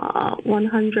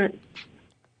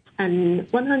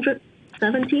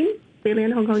 117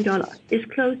 billion Hong Kong dollar. It's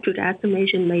close to the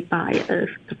estimation made by the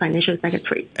financial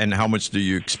secretary. And how much do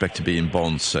you expect to be in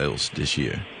bond sales this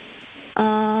year?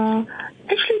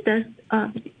 Actually, this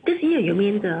year, you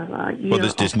mean the year? Well,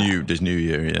 this new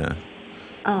year, yeah.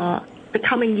 The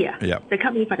coming year, yeah. The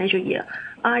coming financial year.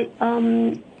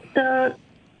 The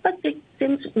budget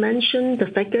seems to mention the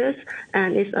figures,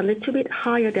 and it's a little bit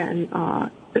higher than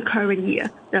the current year,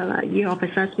 the year of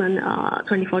assessment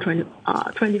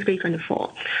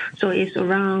 23-24. So it's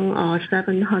around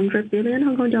 700 billion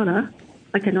Hong Kong dollar.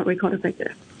 I cannot recall the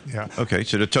figure. Yeah. Okay,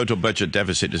 so the total budget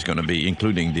deficit is going to be,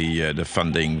 including the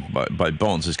funding by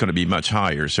bonds, is going to be much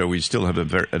higher. So we still have a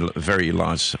very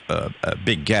large,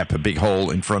 big gap, a big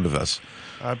hole in front of us.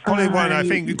 Polly Wan, I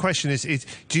think the question is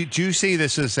do you see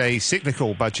this as a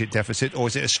cyclical budget deficit, or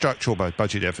is it a structural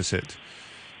budget deficit?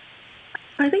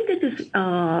 I think this is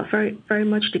very, very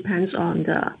much depends on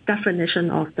the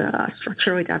definition of the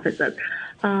structural deficit.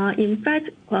 In fact,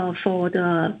 for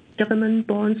the government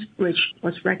bonds, which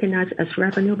was recognized as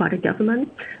revenue by the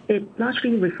government, it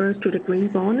largely refers to the green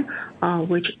bond,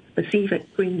 which specific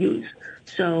green use.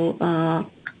 So,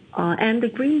 and the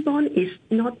green bond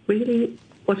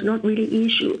was not really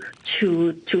issued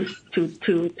to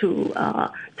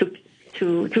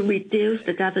reduce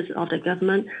the deficit of the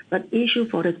government, but issued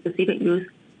for the specific use.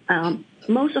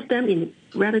 Most of them in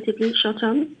relatively short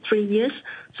term, 3 years.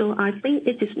 So I think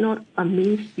it is not a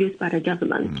means used by the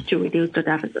government to reduce the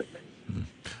deficit.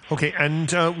 Okay,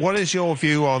 and what is your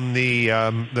view on the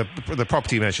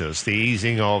property measures, the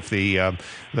easing of the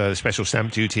special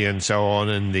stamp duty and so on,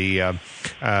 and the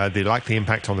likely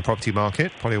impact on the property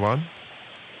market? Polly Wan?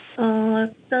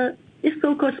 These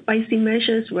so-called spicy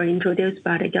measures were introduced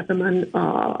by the government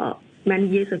many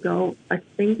years ago. I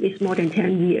think it's more than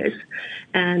 10 years.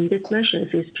 And these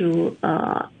measures is to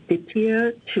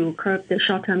deter, to curb the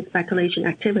short-term speculation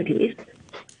activities.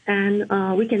 And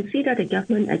we can see that the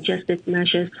government adjusted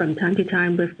measures from time to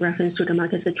time with reference to the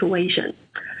market situation.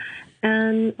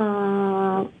 And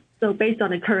so based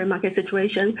on the current market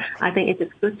situation, I think it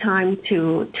is a good time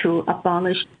to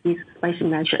abolish these spicy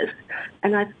measures.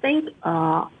 And I think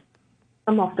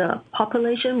some of the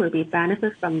population will be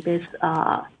benefit from this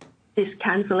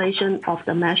cancellation of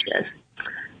the measures.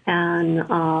 And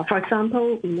for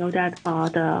example, we know that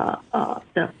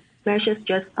the measures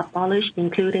just abolished,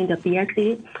 including the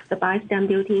BSD, the buy stamp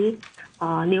duty,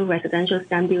 new residential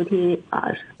stamp duty,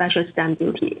 special stamp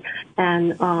duty.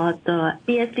 And the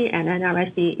BSD and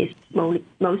NRSD is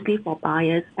mostly for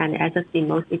buyers, and SSD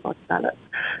mostly for sellers.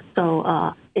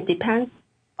 So it depends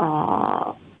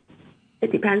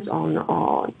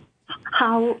on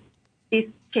how this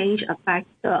change affects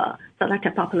the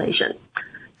selected population.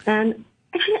 And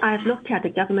actually, I've looked at the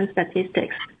government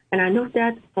statistics, and I know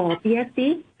that for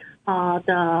BSD,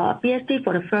 the BSD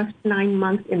for the first 9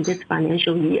 months in this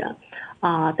financial year,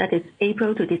 that is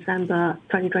April to December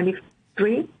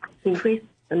 2023, increased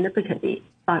significantly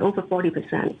by over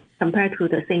 40% compared to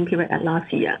the same period at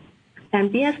last year. And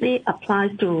BSD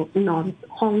applies to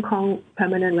non-Hong Kong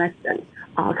permanent residents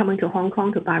coming to Hong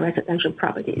Kong to buy residential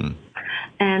properties.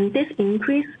 And this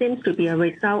increase seems to be a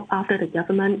result after the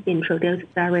government introduced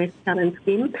various talent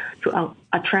schemes to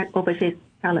attract overseas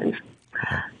talents.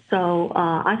 So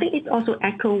I think it also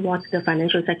echoes what the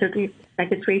financial secretary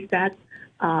said.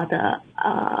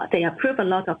 They approved a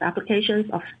lot of applications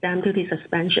of stamp duty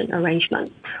suspension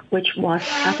arrangement, which was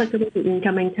applicable to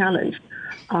incoming talents,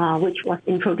 which was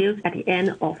introduced at the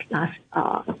end of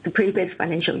the previous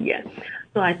financial year.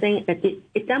 So I think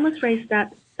it demonstrates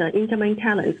that the incoming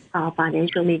talents are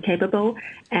financially capable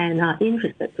and are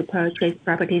interested to purchase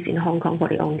properties in Hong Kong for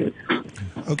their own use.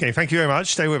 Okay, thank you very much.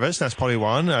 Stay with us. That's Polly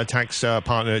Wan, tax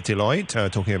partner at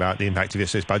Deloitte, talking about the impact of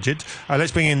yesterday's budget.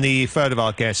 Let's bring in the third of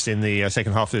our guests in the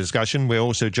second half of the discussion. We're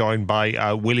also joined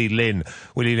by Willie Lin.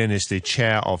 Willie Lin is the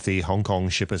chair of the Hong Kong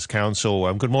Shippers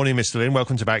Council. Good morning, Mr. Lin.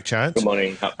 Welcome to Backchat. Good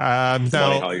morning. Good morning.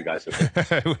 How are you guys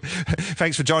doing?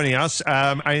 Thanks for joining us.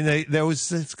 There was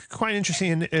this quite an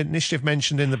interesting initiative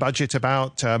mentioned in the budget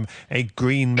about a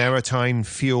green maritime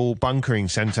fuel bunkering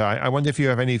centre. I wonder if you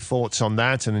have any thoughts on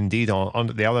that and indeed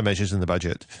on the other measures in the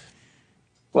budget.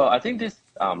 Well, I think this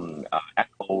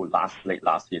echo late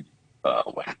last year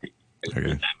when the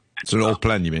it's an old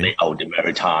plan, you mean? The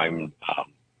maritime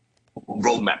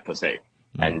roadmap per se,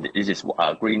 and this is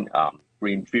green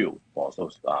fuel also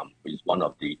is one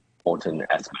of the important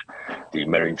aspects. The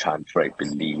maritime trade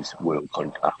believes will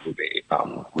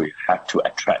have to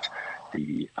attract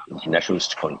the international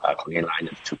container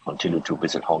liners to continue to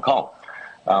visit Hong Kong.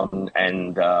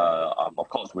 Of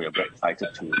course, we are very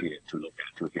excited to hear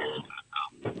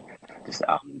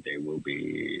that they will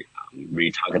be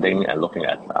retargeting and looking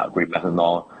at green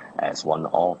methanol as one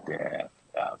of their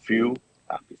fuel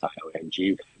besides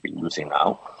LNG that we've been using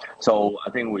now. So I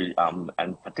think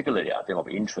and particularly I think of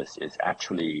interest is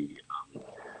actually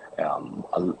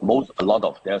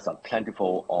there's a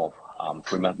plentiful of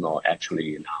green methanol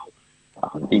actually now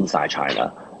inside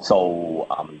China. So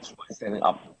setting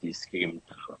up this scheme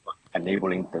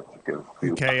enabling the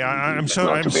okay, I'm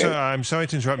sorry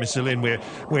to interrupt, Mr. Lin.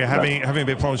 We're having a bit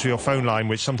of problems with your phone line,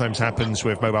 which sometimes happens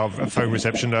with mobile phone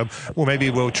reception. Or maybe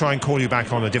we'll try and call you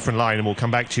back on a different line, and we'll come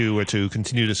back to you to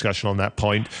continue discussion on that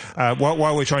point.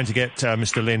 While we're trying to get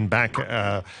Mr. Lin back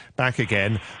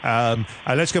again,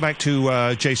 let's go back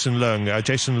to Jason Leung.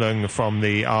 Jason Leung from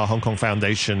the Hong Kong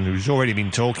Foundation, who's already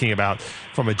been talking about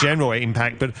from a general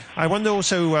impact. But I wonder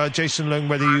also, Jason Leung,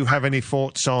 whether you have any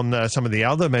thoughts on some of the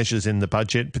other measures in the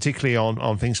budget, particularly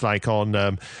on things like on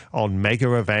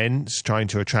mega events, trying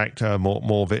to attract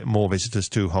more visitors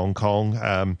to Hong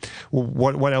Kong.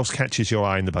 What else catches your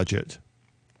eye in the budget?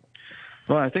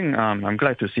 Well, I think I'm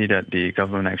glad to see that the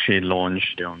government actually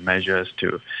launched measures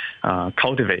to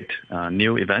cultivate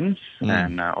new events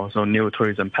and also new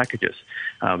tourism packages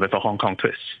with a Hong Kong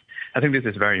twist. I think this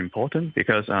is very important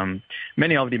because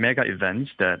many of the mega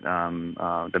events that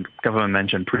the government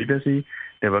mentioned previously,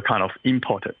 they were kind of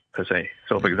imported per se.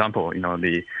 So, for example,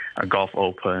 the Golf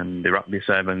Open, the Rugby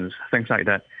Sevens, things like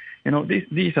that.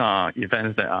 These are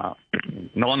events that are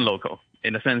non-local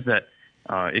in the sense that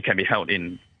it can be held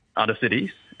in other cities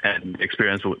and the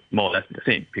experience would more or less be the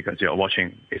same because you're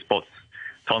watching a sports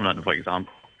tournament, for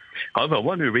example. However,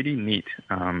 what we really need,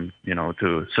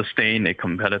 to sustain a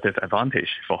competitive advantage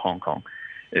for Hong Kong,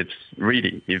 it's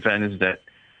really events that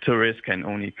tourists can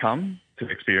only come to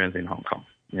experience in Hong Kong.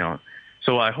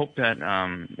 So I hope that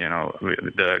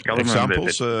the government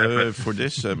examples for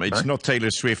this. It's not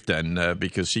Taylor Swift then,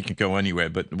 because she can go anywhere.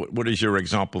 But what is your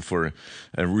example for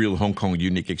a real Hong Kong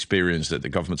unique experience that the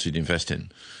government should invest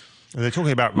in? They're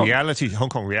talking about Hong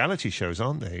Kong reality shows,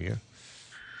 aren't they?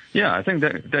 Yeah, I think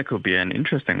that could be an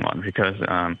interesting one because we've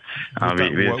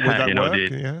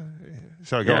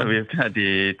had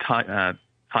the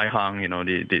Tai Hang,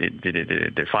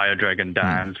 the Fire Dragon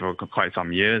dance for quite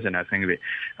some years, and I think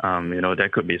there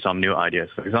could be some new ideas.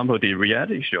 For example, the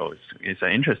reality shows is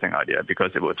an interesting idea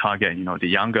because it will target the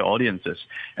younger audiences,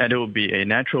 and it will be a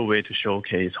natural way to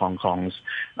showcase Hong Kong's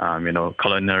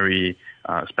culinary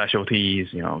specialties,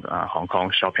 Hong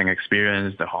Kong shopping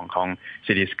experience, the Hong Kong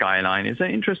city skyline. It's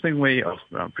an interesting way of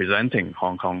presenting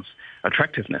Hong Kong's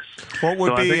attractiveness. What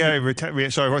would be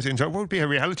what would be a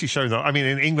reality show though? I mean,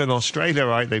 in England, Australia,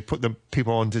 right, they put the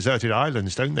people on deserted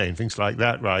islands, don't they, and things like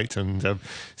that, right, and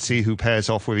see who pairs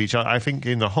off with each other. I think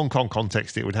in the Hong Kong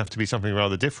context, it would have to be something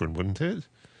rather different, wouldn't it?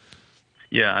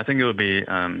 Yeah, I think it would be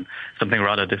something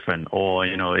rather different, or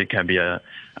it can be the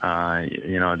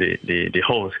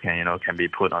host can be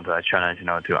put onto a challenge,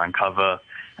 to uncover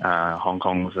Hong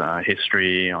Kong's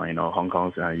history or Hong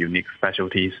Kong's unique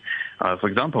specialties. For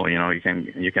example, you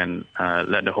can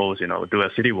let the host do a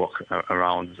city walk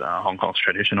around Hong Kong's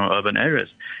traditional urban areas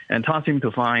and task him to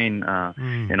find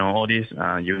all these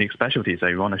unique specialties that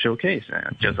you want to showcase.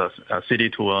 Just a city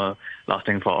tour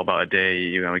lasting for about a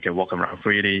day. We can walk around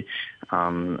freely.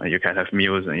 You can have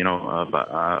meals,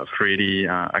 freely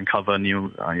uncover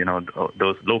new,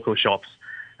 those local shops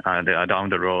that are down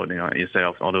the road. Instead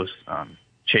of all those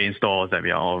chain stores that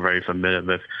we are all very familiar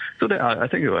with. So that I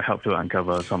think it will help to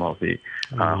uncover some of the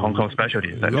Hong Kong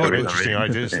specialties. A lot of interesting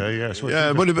ideas there, yes.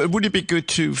 Yeah, would it be good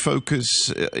to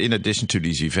focus, in addition to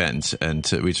these events, and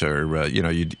which are,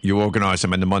 you organize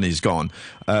them and the money is gone,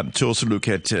 to also look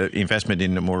at investment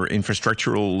in a more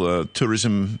infrastructural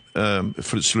tourism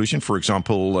solution, for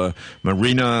example,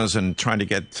 marinas, and trying to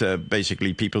get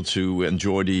basically people to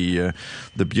enjoy the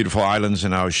beautiful islands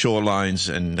and our shorelines,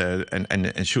 and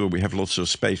ensure we have lots of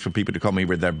space for people to come in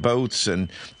with their boats,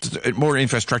 and more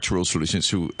infrastructural solutions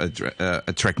to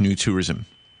attract new tourism.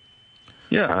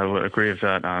 Yeah, I would agree with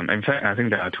that. In fact, I think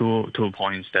there are two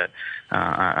points that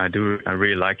I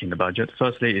really like in the budget.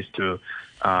 Firstly, is to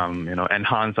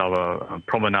enhance our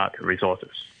promenade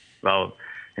resources. Well,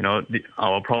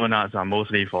 our promenades are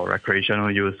mostly for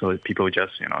recreational use, so people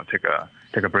just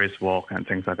take a brisk walk and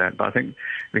things like that. But I think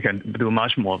we can do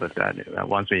much more with that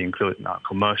once we include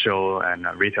commercial and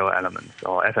retail elements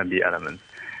or F&B elements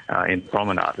in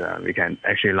promenade. We can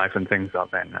actually liven things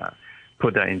up and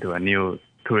put that into a new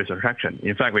tourist attraction.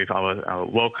 In fact, with our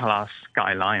world-class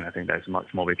skyline, I think there's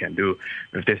much more we can do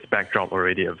with this backdrop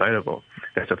already available.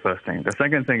 That's the first thing. The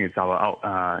second thing is our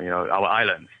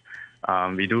islands.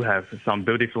 We do have some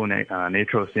beautiful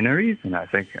natural sceneries, and I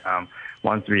think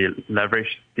once we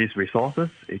leverage these resources,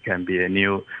 it can be a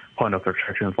new point of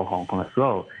attraction for Hong Kong as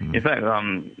well. In fact,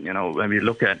 when we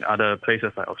look at other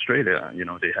places like Australia,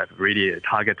 they have really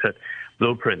targeted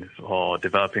blueprints for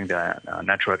developing their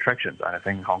natural attractions. I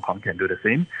think Hong Kong can do the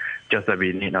same, just that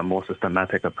we need a more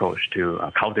systematic approach to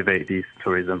cultivate these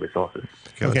tourism resources.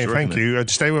 Okay, thank you.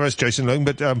 Stay with us, Jason Leung.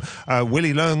 But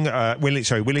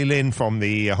Willie Lin from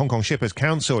the Hong Kong Shippers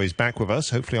Council is back with us,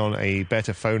 hopefully on a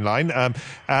better phone line.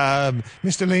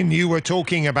 Mr. Lin, you were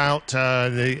talking about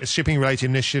the shipping-related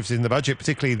initiatives in the budget,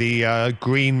 particularly the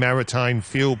Green Maritime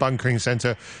Fuel Bunkering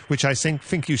Centre, which I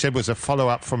think you said was a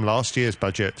follow-up from last year's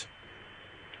budget.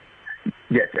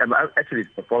 Yes, actually, it's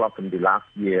a follow-up from the last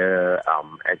year,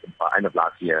 at the end of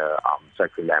last year,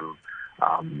 Secretary Lam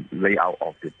layout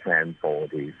of the plan for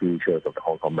the futures of the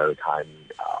Hong Kong maritime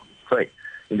trade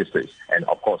industries. And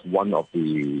of course, one of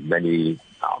the many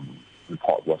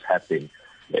reports was happening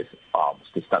is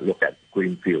to start look at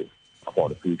green fuel for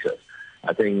the futures.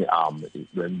 I think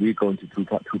when we go into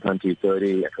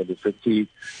 2030 and 2050,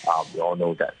 we all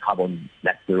know that carbon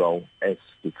net zero is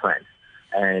the trend.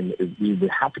 And we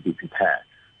have to be prepared.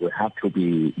 We have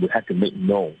to make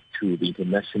known to the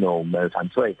international maritime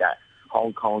trade that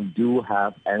Hong Kong do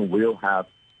have and will have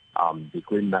the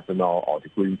green methanol or the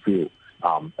green fuel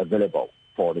available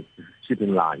for the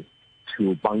shipping line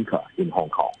to bunker in Hong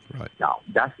Kong. Right. Now,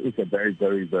 that is a very,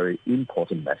 very, very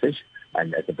important message,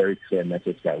 and it's a very clear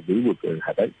message that we will go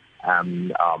have it.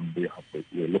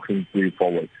 We're looking really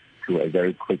forward to a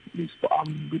very quick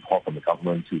report from the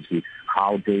government to see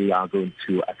how they are going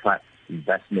to attract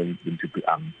investment into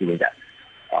doing that.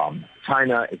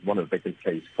 China is one of the biggest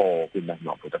places for green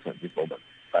methanol production at this moment.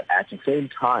 But at the same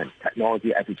time,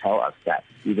 technology actually tells us that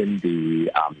even the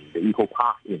eco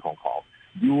park in Hong Kong,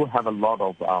 you have a lot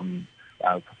of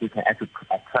we can actually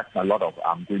attract a lot of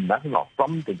green methanol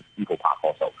from the eco park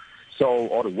also. So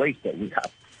all the waste that we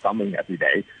have coming every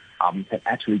day can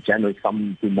actually generate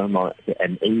some green methanol to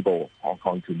enable Hong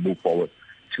Kong to move forward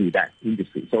to that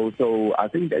industry. So I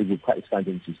think that it will be quite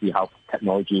exciting to see how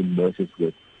technology merges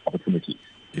with opportunities.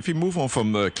 If you move on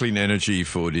from clean energy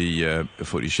for the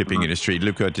shipping industry,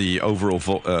 look at the overall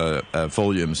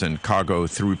volumes and cargo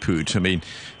throughput. I mean,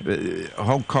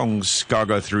 Hong Kong's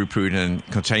cargo throughput and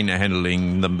container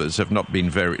handling numbers have not been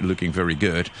looking very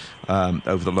good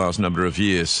over the last number of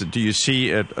years. Do you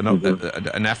see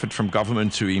an effort from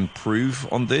government to improve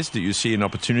on this? Do you see an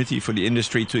opportunity for the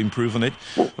industry to improve on it,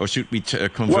 or should we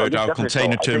convert our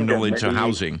container terminal into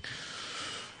housing?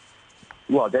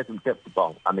 Well, that's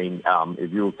wrong. I mean,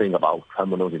 if you think about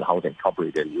terminals in housing,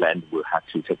 probably the land will have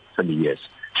to take 20 years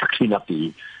to clean up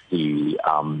the well,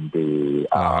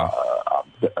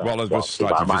 it was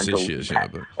slightly facetious,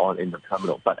 in the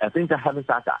terminal. But I think that having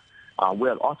said that, we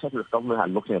are also the government are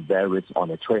looking at various on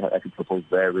the trade have actually proposed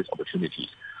various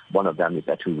opportunities. One of them is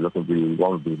actually we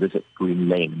want to visit green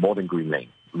lane, modern green lane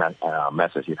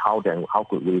message is how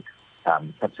could we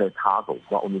capture cargo,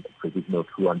 not only the traditional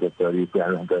 230,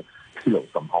 300 kilos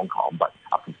from Hong Kong, but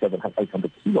up to 700,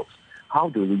 800 kilos. How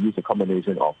do we use a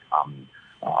combination of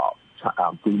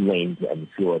green lanes to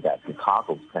ensure that the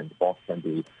cargo can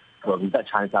be, because with that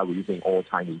China side, we're using all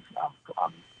Chinese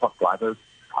truck drivers,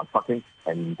 trucking,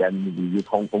 and then we use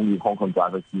only Hong Kong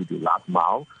drivers do the last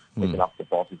mile, picking up the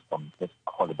boxes from just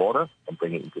across the border and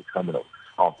bring it into the terminal.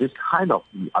 This kind of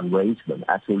arrangement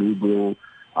actually will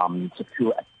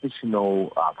secure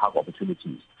additional cargo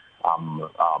opportunities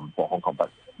for Hong Kong.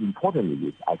 But importantly,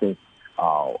 is I think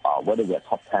whether we are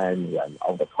top 10 and out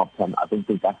of the top 10, I don't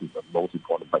think that is the most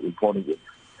important. But important is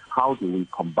how do we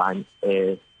combine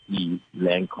air, sea,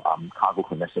 land cargo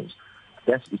connections.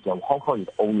 That's because Hong Kong is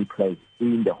the only place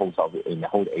in the whole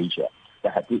Asia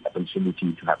that has the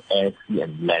opportunity to have air, sea,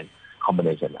 and land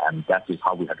combination, and that is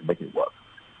how we have to make it work.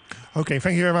 Okay,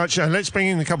 thank you very much. Let's bring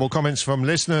in a couple of comments from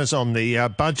listeners on the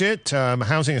budget.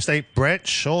 Housing Estate Brett,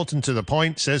 short and to the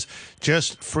point, says,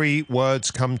 just 3 words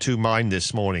come to mind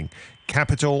this morning.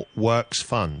 Capital Works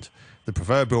Fund. The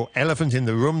proverbial elephant in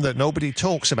the room that nobody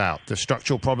talks about, the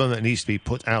structural problem that needs to be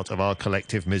put out of our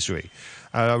collective misery.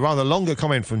 A rather longer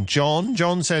comment from John.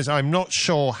 John says, I'm not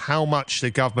sure how much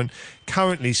the government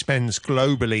currently spends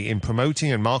globally in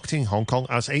promoting and marketing Hong Kong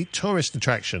as a tourist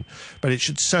attraction, but it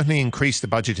should certainly increase the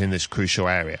budget in this crucial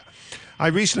area. I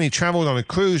recently travelled on a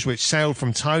cruise which sailed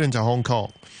from Thailand to Hong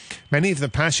Kong. Many of the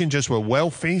passengers were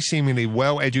wealthy, seemingly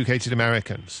well-educated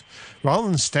Americans. Rather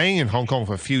than staying in Hong Kong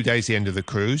for a few days at the end of the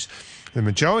cruise, the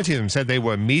majority of them said they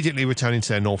were immediately returning to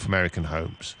their North American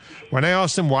homes. When I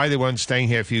asked them why they weren't staying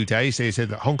here a few days, they said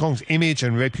that Hong Kong's image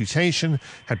and reputation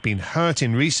had been hurt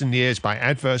in recent years by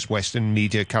adverse Western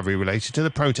media coverage related to the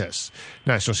protests,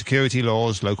 national security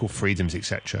laws, local freedoms,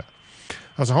 etc.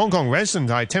 As a Hong Kong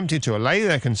resident, I attempted to allay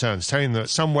their concerns, telling them that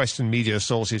some Western media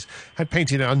sources had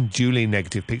painted an unduly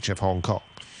negative picture of Hong Kong.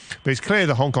 But it's clear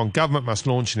the Hong Kong government must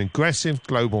launch an aggressive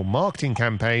global marketing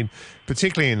campaign,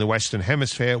 particularly in the Western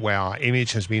Hemisphere, where our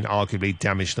image has been arguably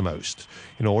damaged the most,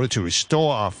 in order to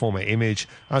restore our former image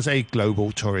as a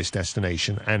global tourist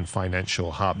destination and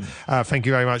financial hub. Thank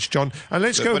you very much, John. And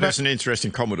let's go back. That's an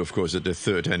interesting comment, of course, at the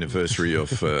 3rd anniversary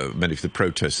of many of the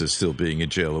protesters still being in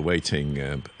jail awaiting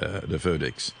the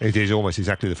verdicts. It is almost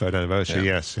exactly the 3rd anniversary,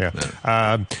 yes.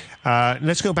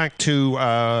 Let's go back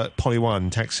to Polly Wan,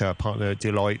 tax partner at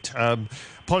Deloitte.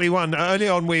 Polly Wan, early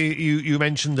on you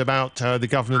mentioned about the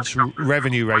government's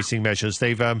revenue raising measures.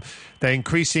 They're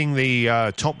increasing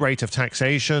the top rate of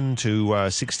taxation to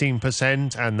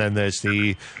 16%, and then there's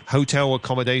the hotel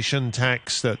accommodation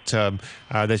tax that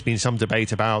there's been some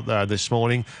debate about this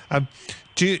morning.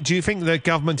 Do you think the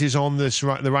government is on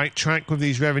the right track with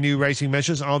these revenue raising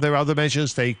measures? Are there other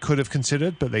measures they could have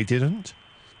considered but they didn't?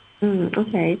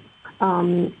 Okay.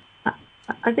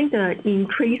 I think the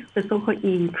so-called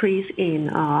increase in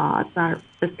the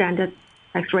standard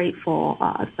tax rate for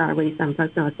salaries and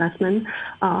personal assessment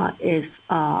is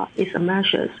a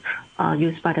measure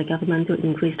used by the government to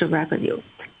increase the revenue.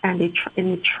 And they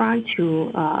try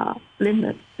to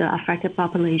limit the affected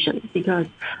population because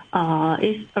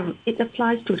it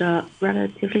applies to the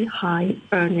relatively high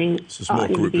earning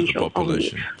individual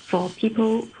only. For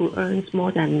people who earns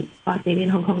more than 5 million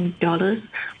Hong Kong dollars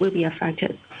will be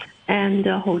affected. And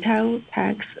the hotel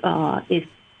tax is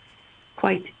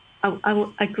quite. I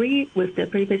will agree with the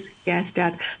previous guest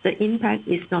that the impact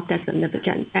is not that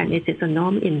significant, and it is a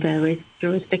norm in various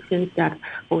jurisdictions that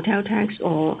hotel tax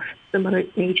or similar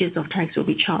natures of tax will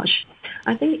be charged.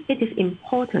 I think it is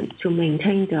important to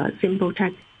maintain the simple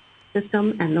tax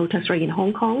system and low tax rate in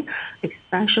Hong Kong,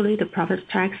 especially the profit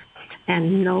tax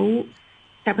and no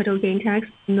capital gain tax,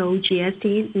 no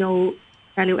GST, no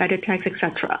value-added tax,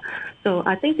 etc. So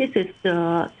I think this is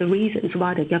the reasons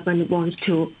why the government wants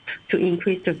to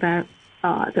increase the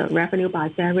revenue by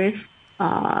various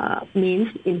means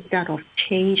instead of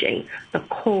changing the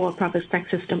core profit tax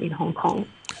system in Hong Kong.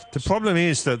 The problem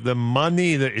is that the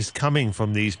money that is coming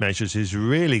from these measures is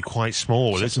really quite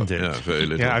small, isn't it? Yeah, very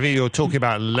little. Yeah, I mean, you're talking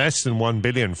about less than 1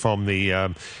 billion from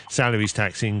the salaries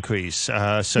tax increase.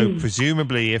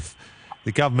 Presumably, if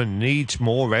the government needs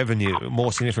more revenue,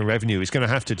 more significant revenue, it's going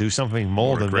to have to do something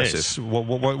more than aggressive.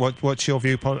 This. What's your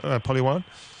view, Polly Wan?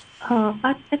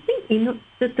 I think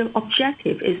that the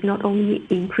objective is not only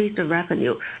increase the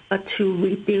revenue, but to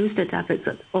reduce the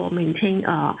deficit or maintain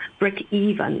a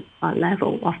break-even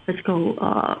level of fiscal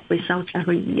results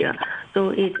every year. So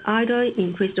it's either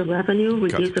increase the revenue,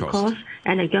 reduce the cost,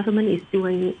 and the government is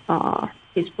doing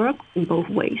its work in both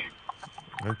ways.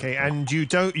 Okay, and you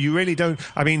really don't.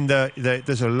 I mean,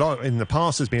 there's a lot in the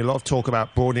past. There's been a lot of talk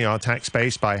about broadening our tax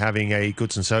base by having a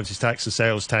goods and services tax, a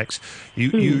sales tax.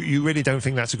 You really don't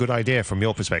think that's a good idea from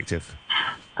your perspective?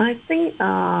 I think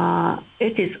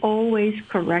it is always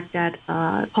correct that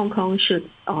Hong Kong should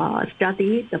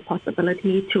study the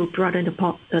possibility to broaden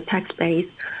the tax base,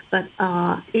 but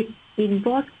it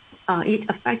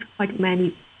affects quite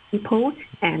many people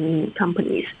and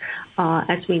companies.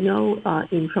 As we know,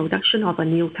 introduction of a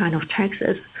new kind of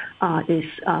taxes is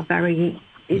very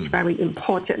is very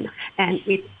important, and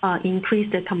it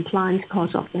increased the compliance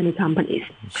cost of many companies.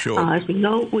 Sure. As we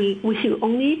know,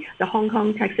 the Hong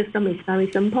Kong tax system is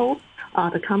very simple.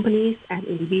 The companies and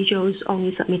individuals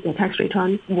only submit their tax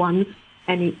return once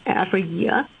every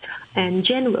year. And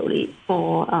generally,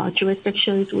 for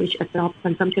jurisdictions which adopt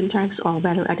consumption tax or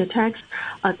value-added tax,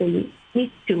 they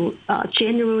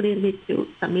generally need to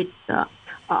submit the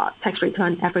tax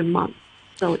return every month.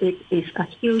 So it is a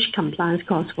huge compliance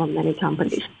cost for many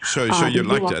companies. So you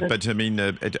like that, but I mean,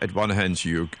 at one hand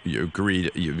you agree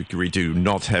to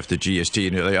not have the GST,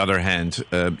 and on the other hand,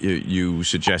 you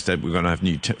suggest that we're going to have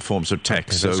new forms of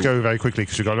tax. Okay, so let's go very quickly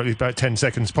because we've got about 10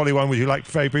 seconds. Polly Wan, would you like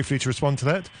very briefly to respond to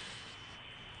that?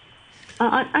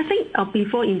 I think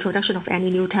before introduction of any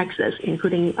new taxes,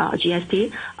 including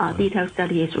GST, detailed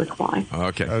study is required.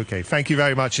 Okay. Thank you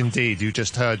very much indeed. You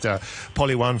just heard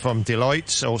Polly Wan from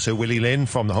Deloitte, also Willie Lin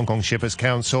from the Hong Kong Shippers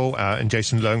Council, and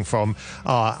Jason Leung from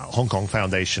our Hong Kong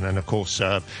Foundation, and of course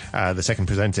the second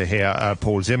presenter here,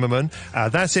 Paul Zimmerman.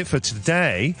 That's it for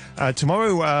today.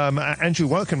 Tomorrow, Andrew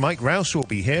Work and Mike Rouse will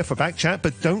be here for Backchat,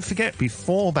 but don't forget,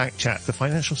 before Backchat, the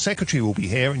Financial Secretary will be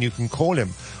here, and you can call him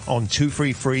on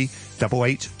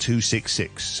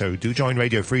 233-88266. So do join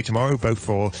Radio Free tomorrow, both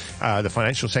for the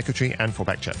Financial Secretary and for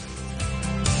Backchat.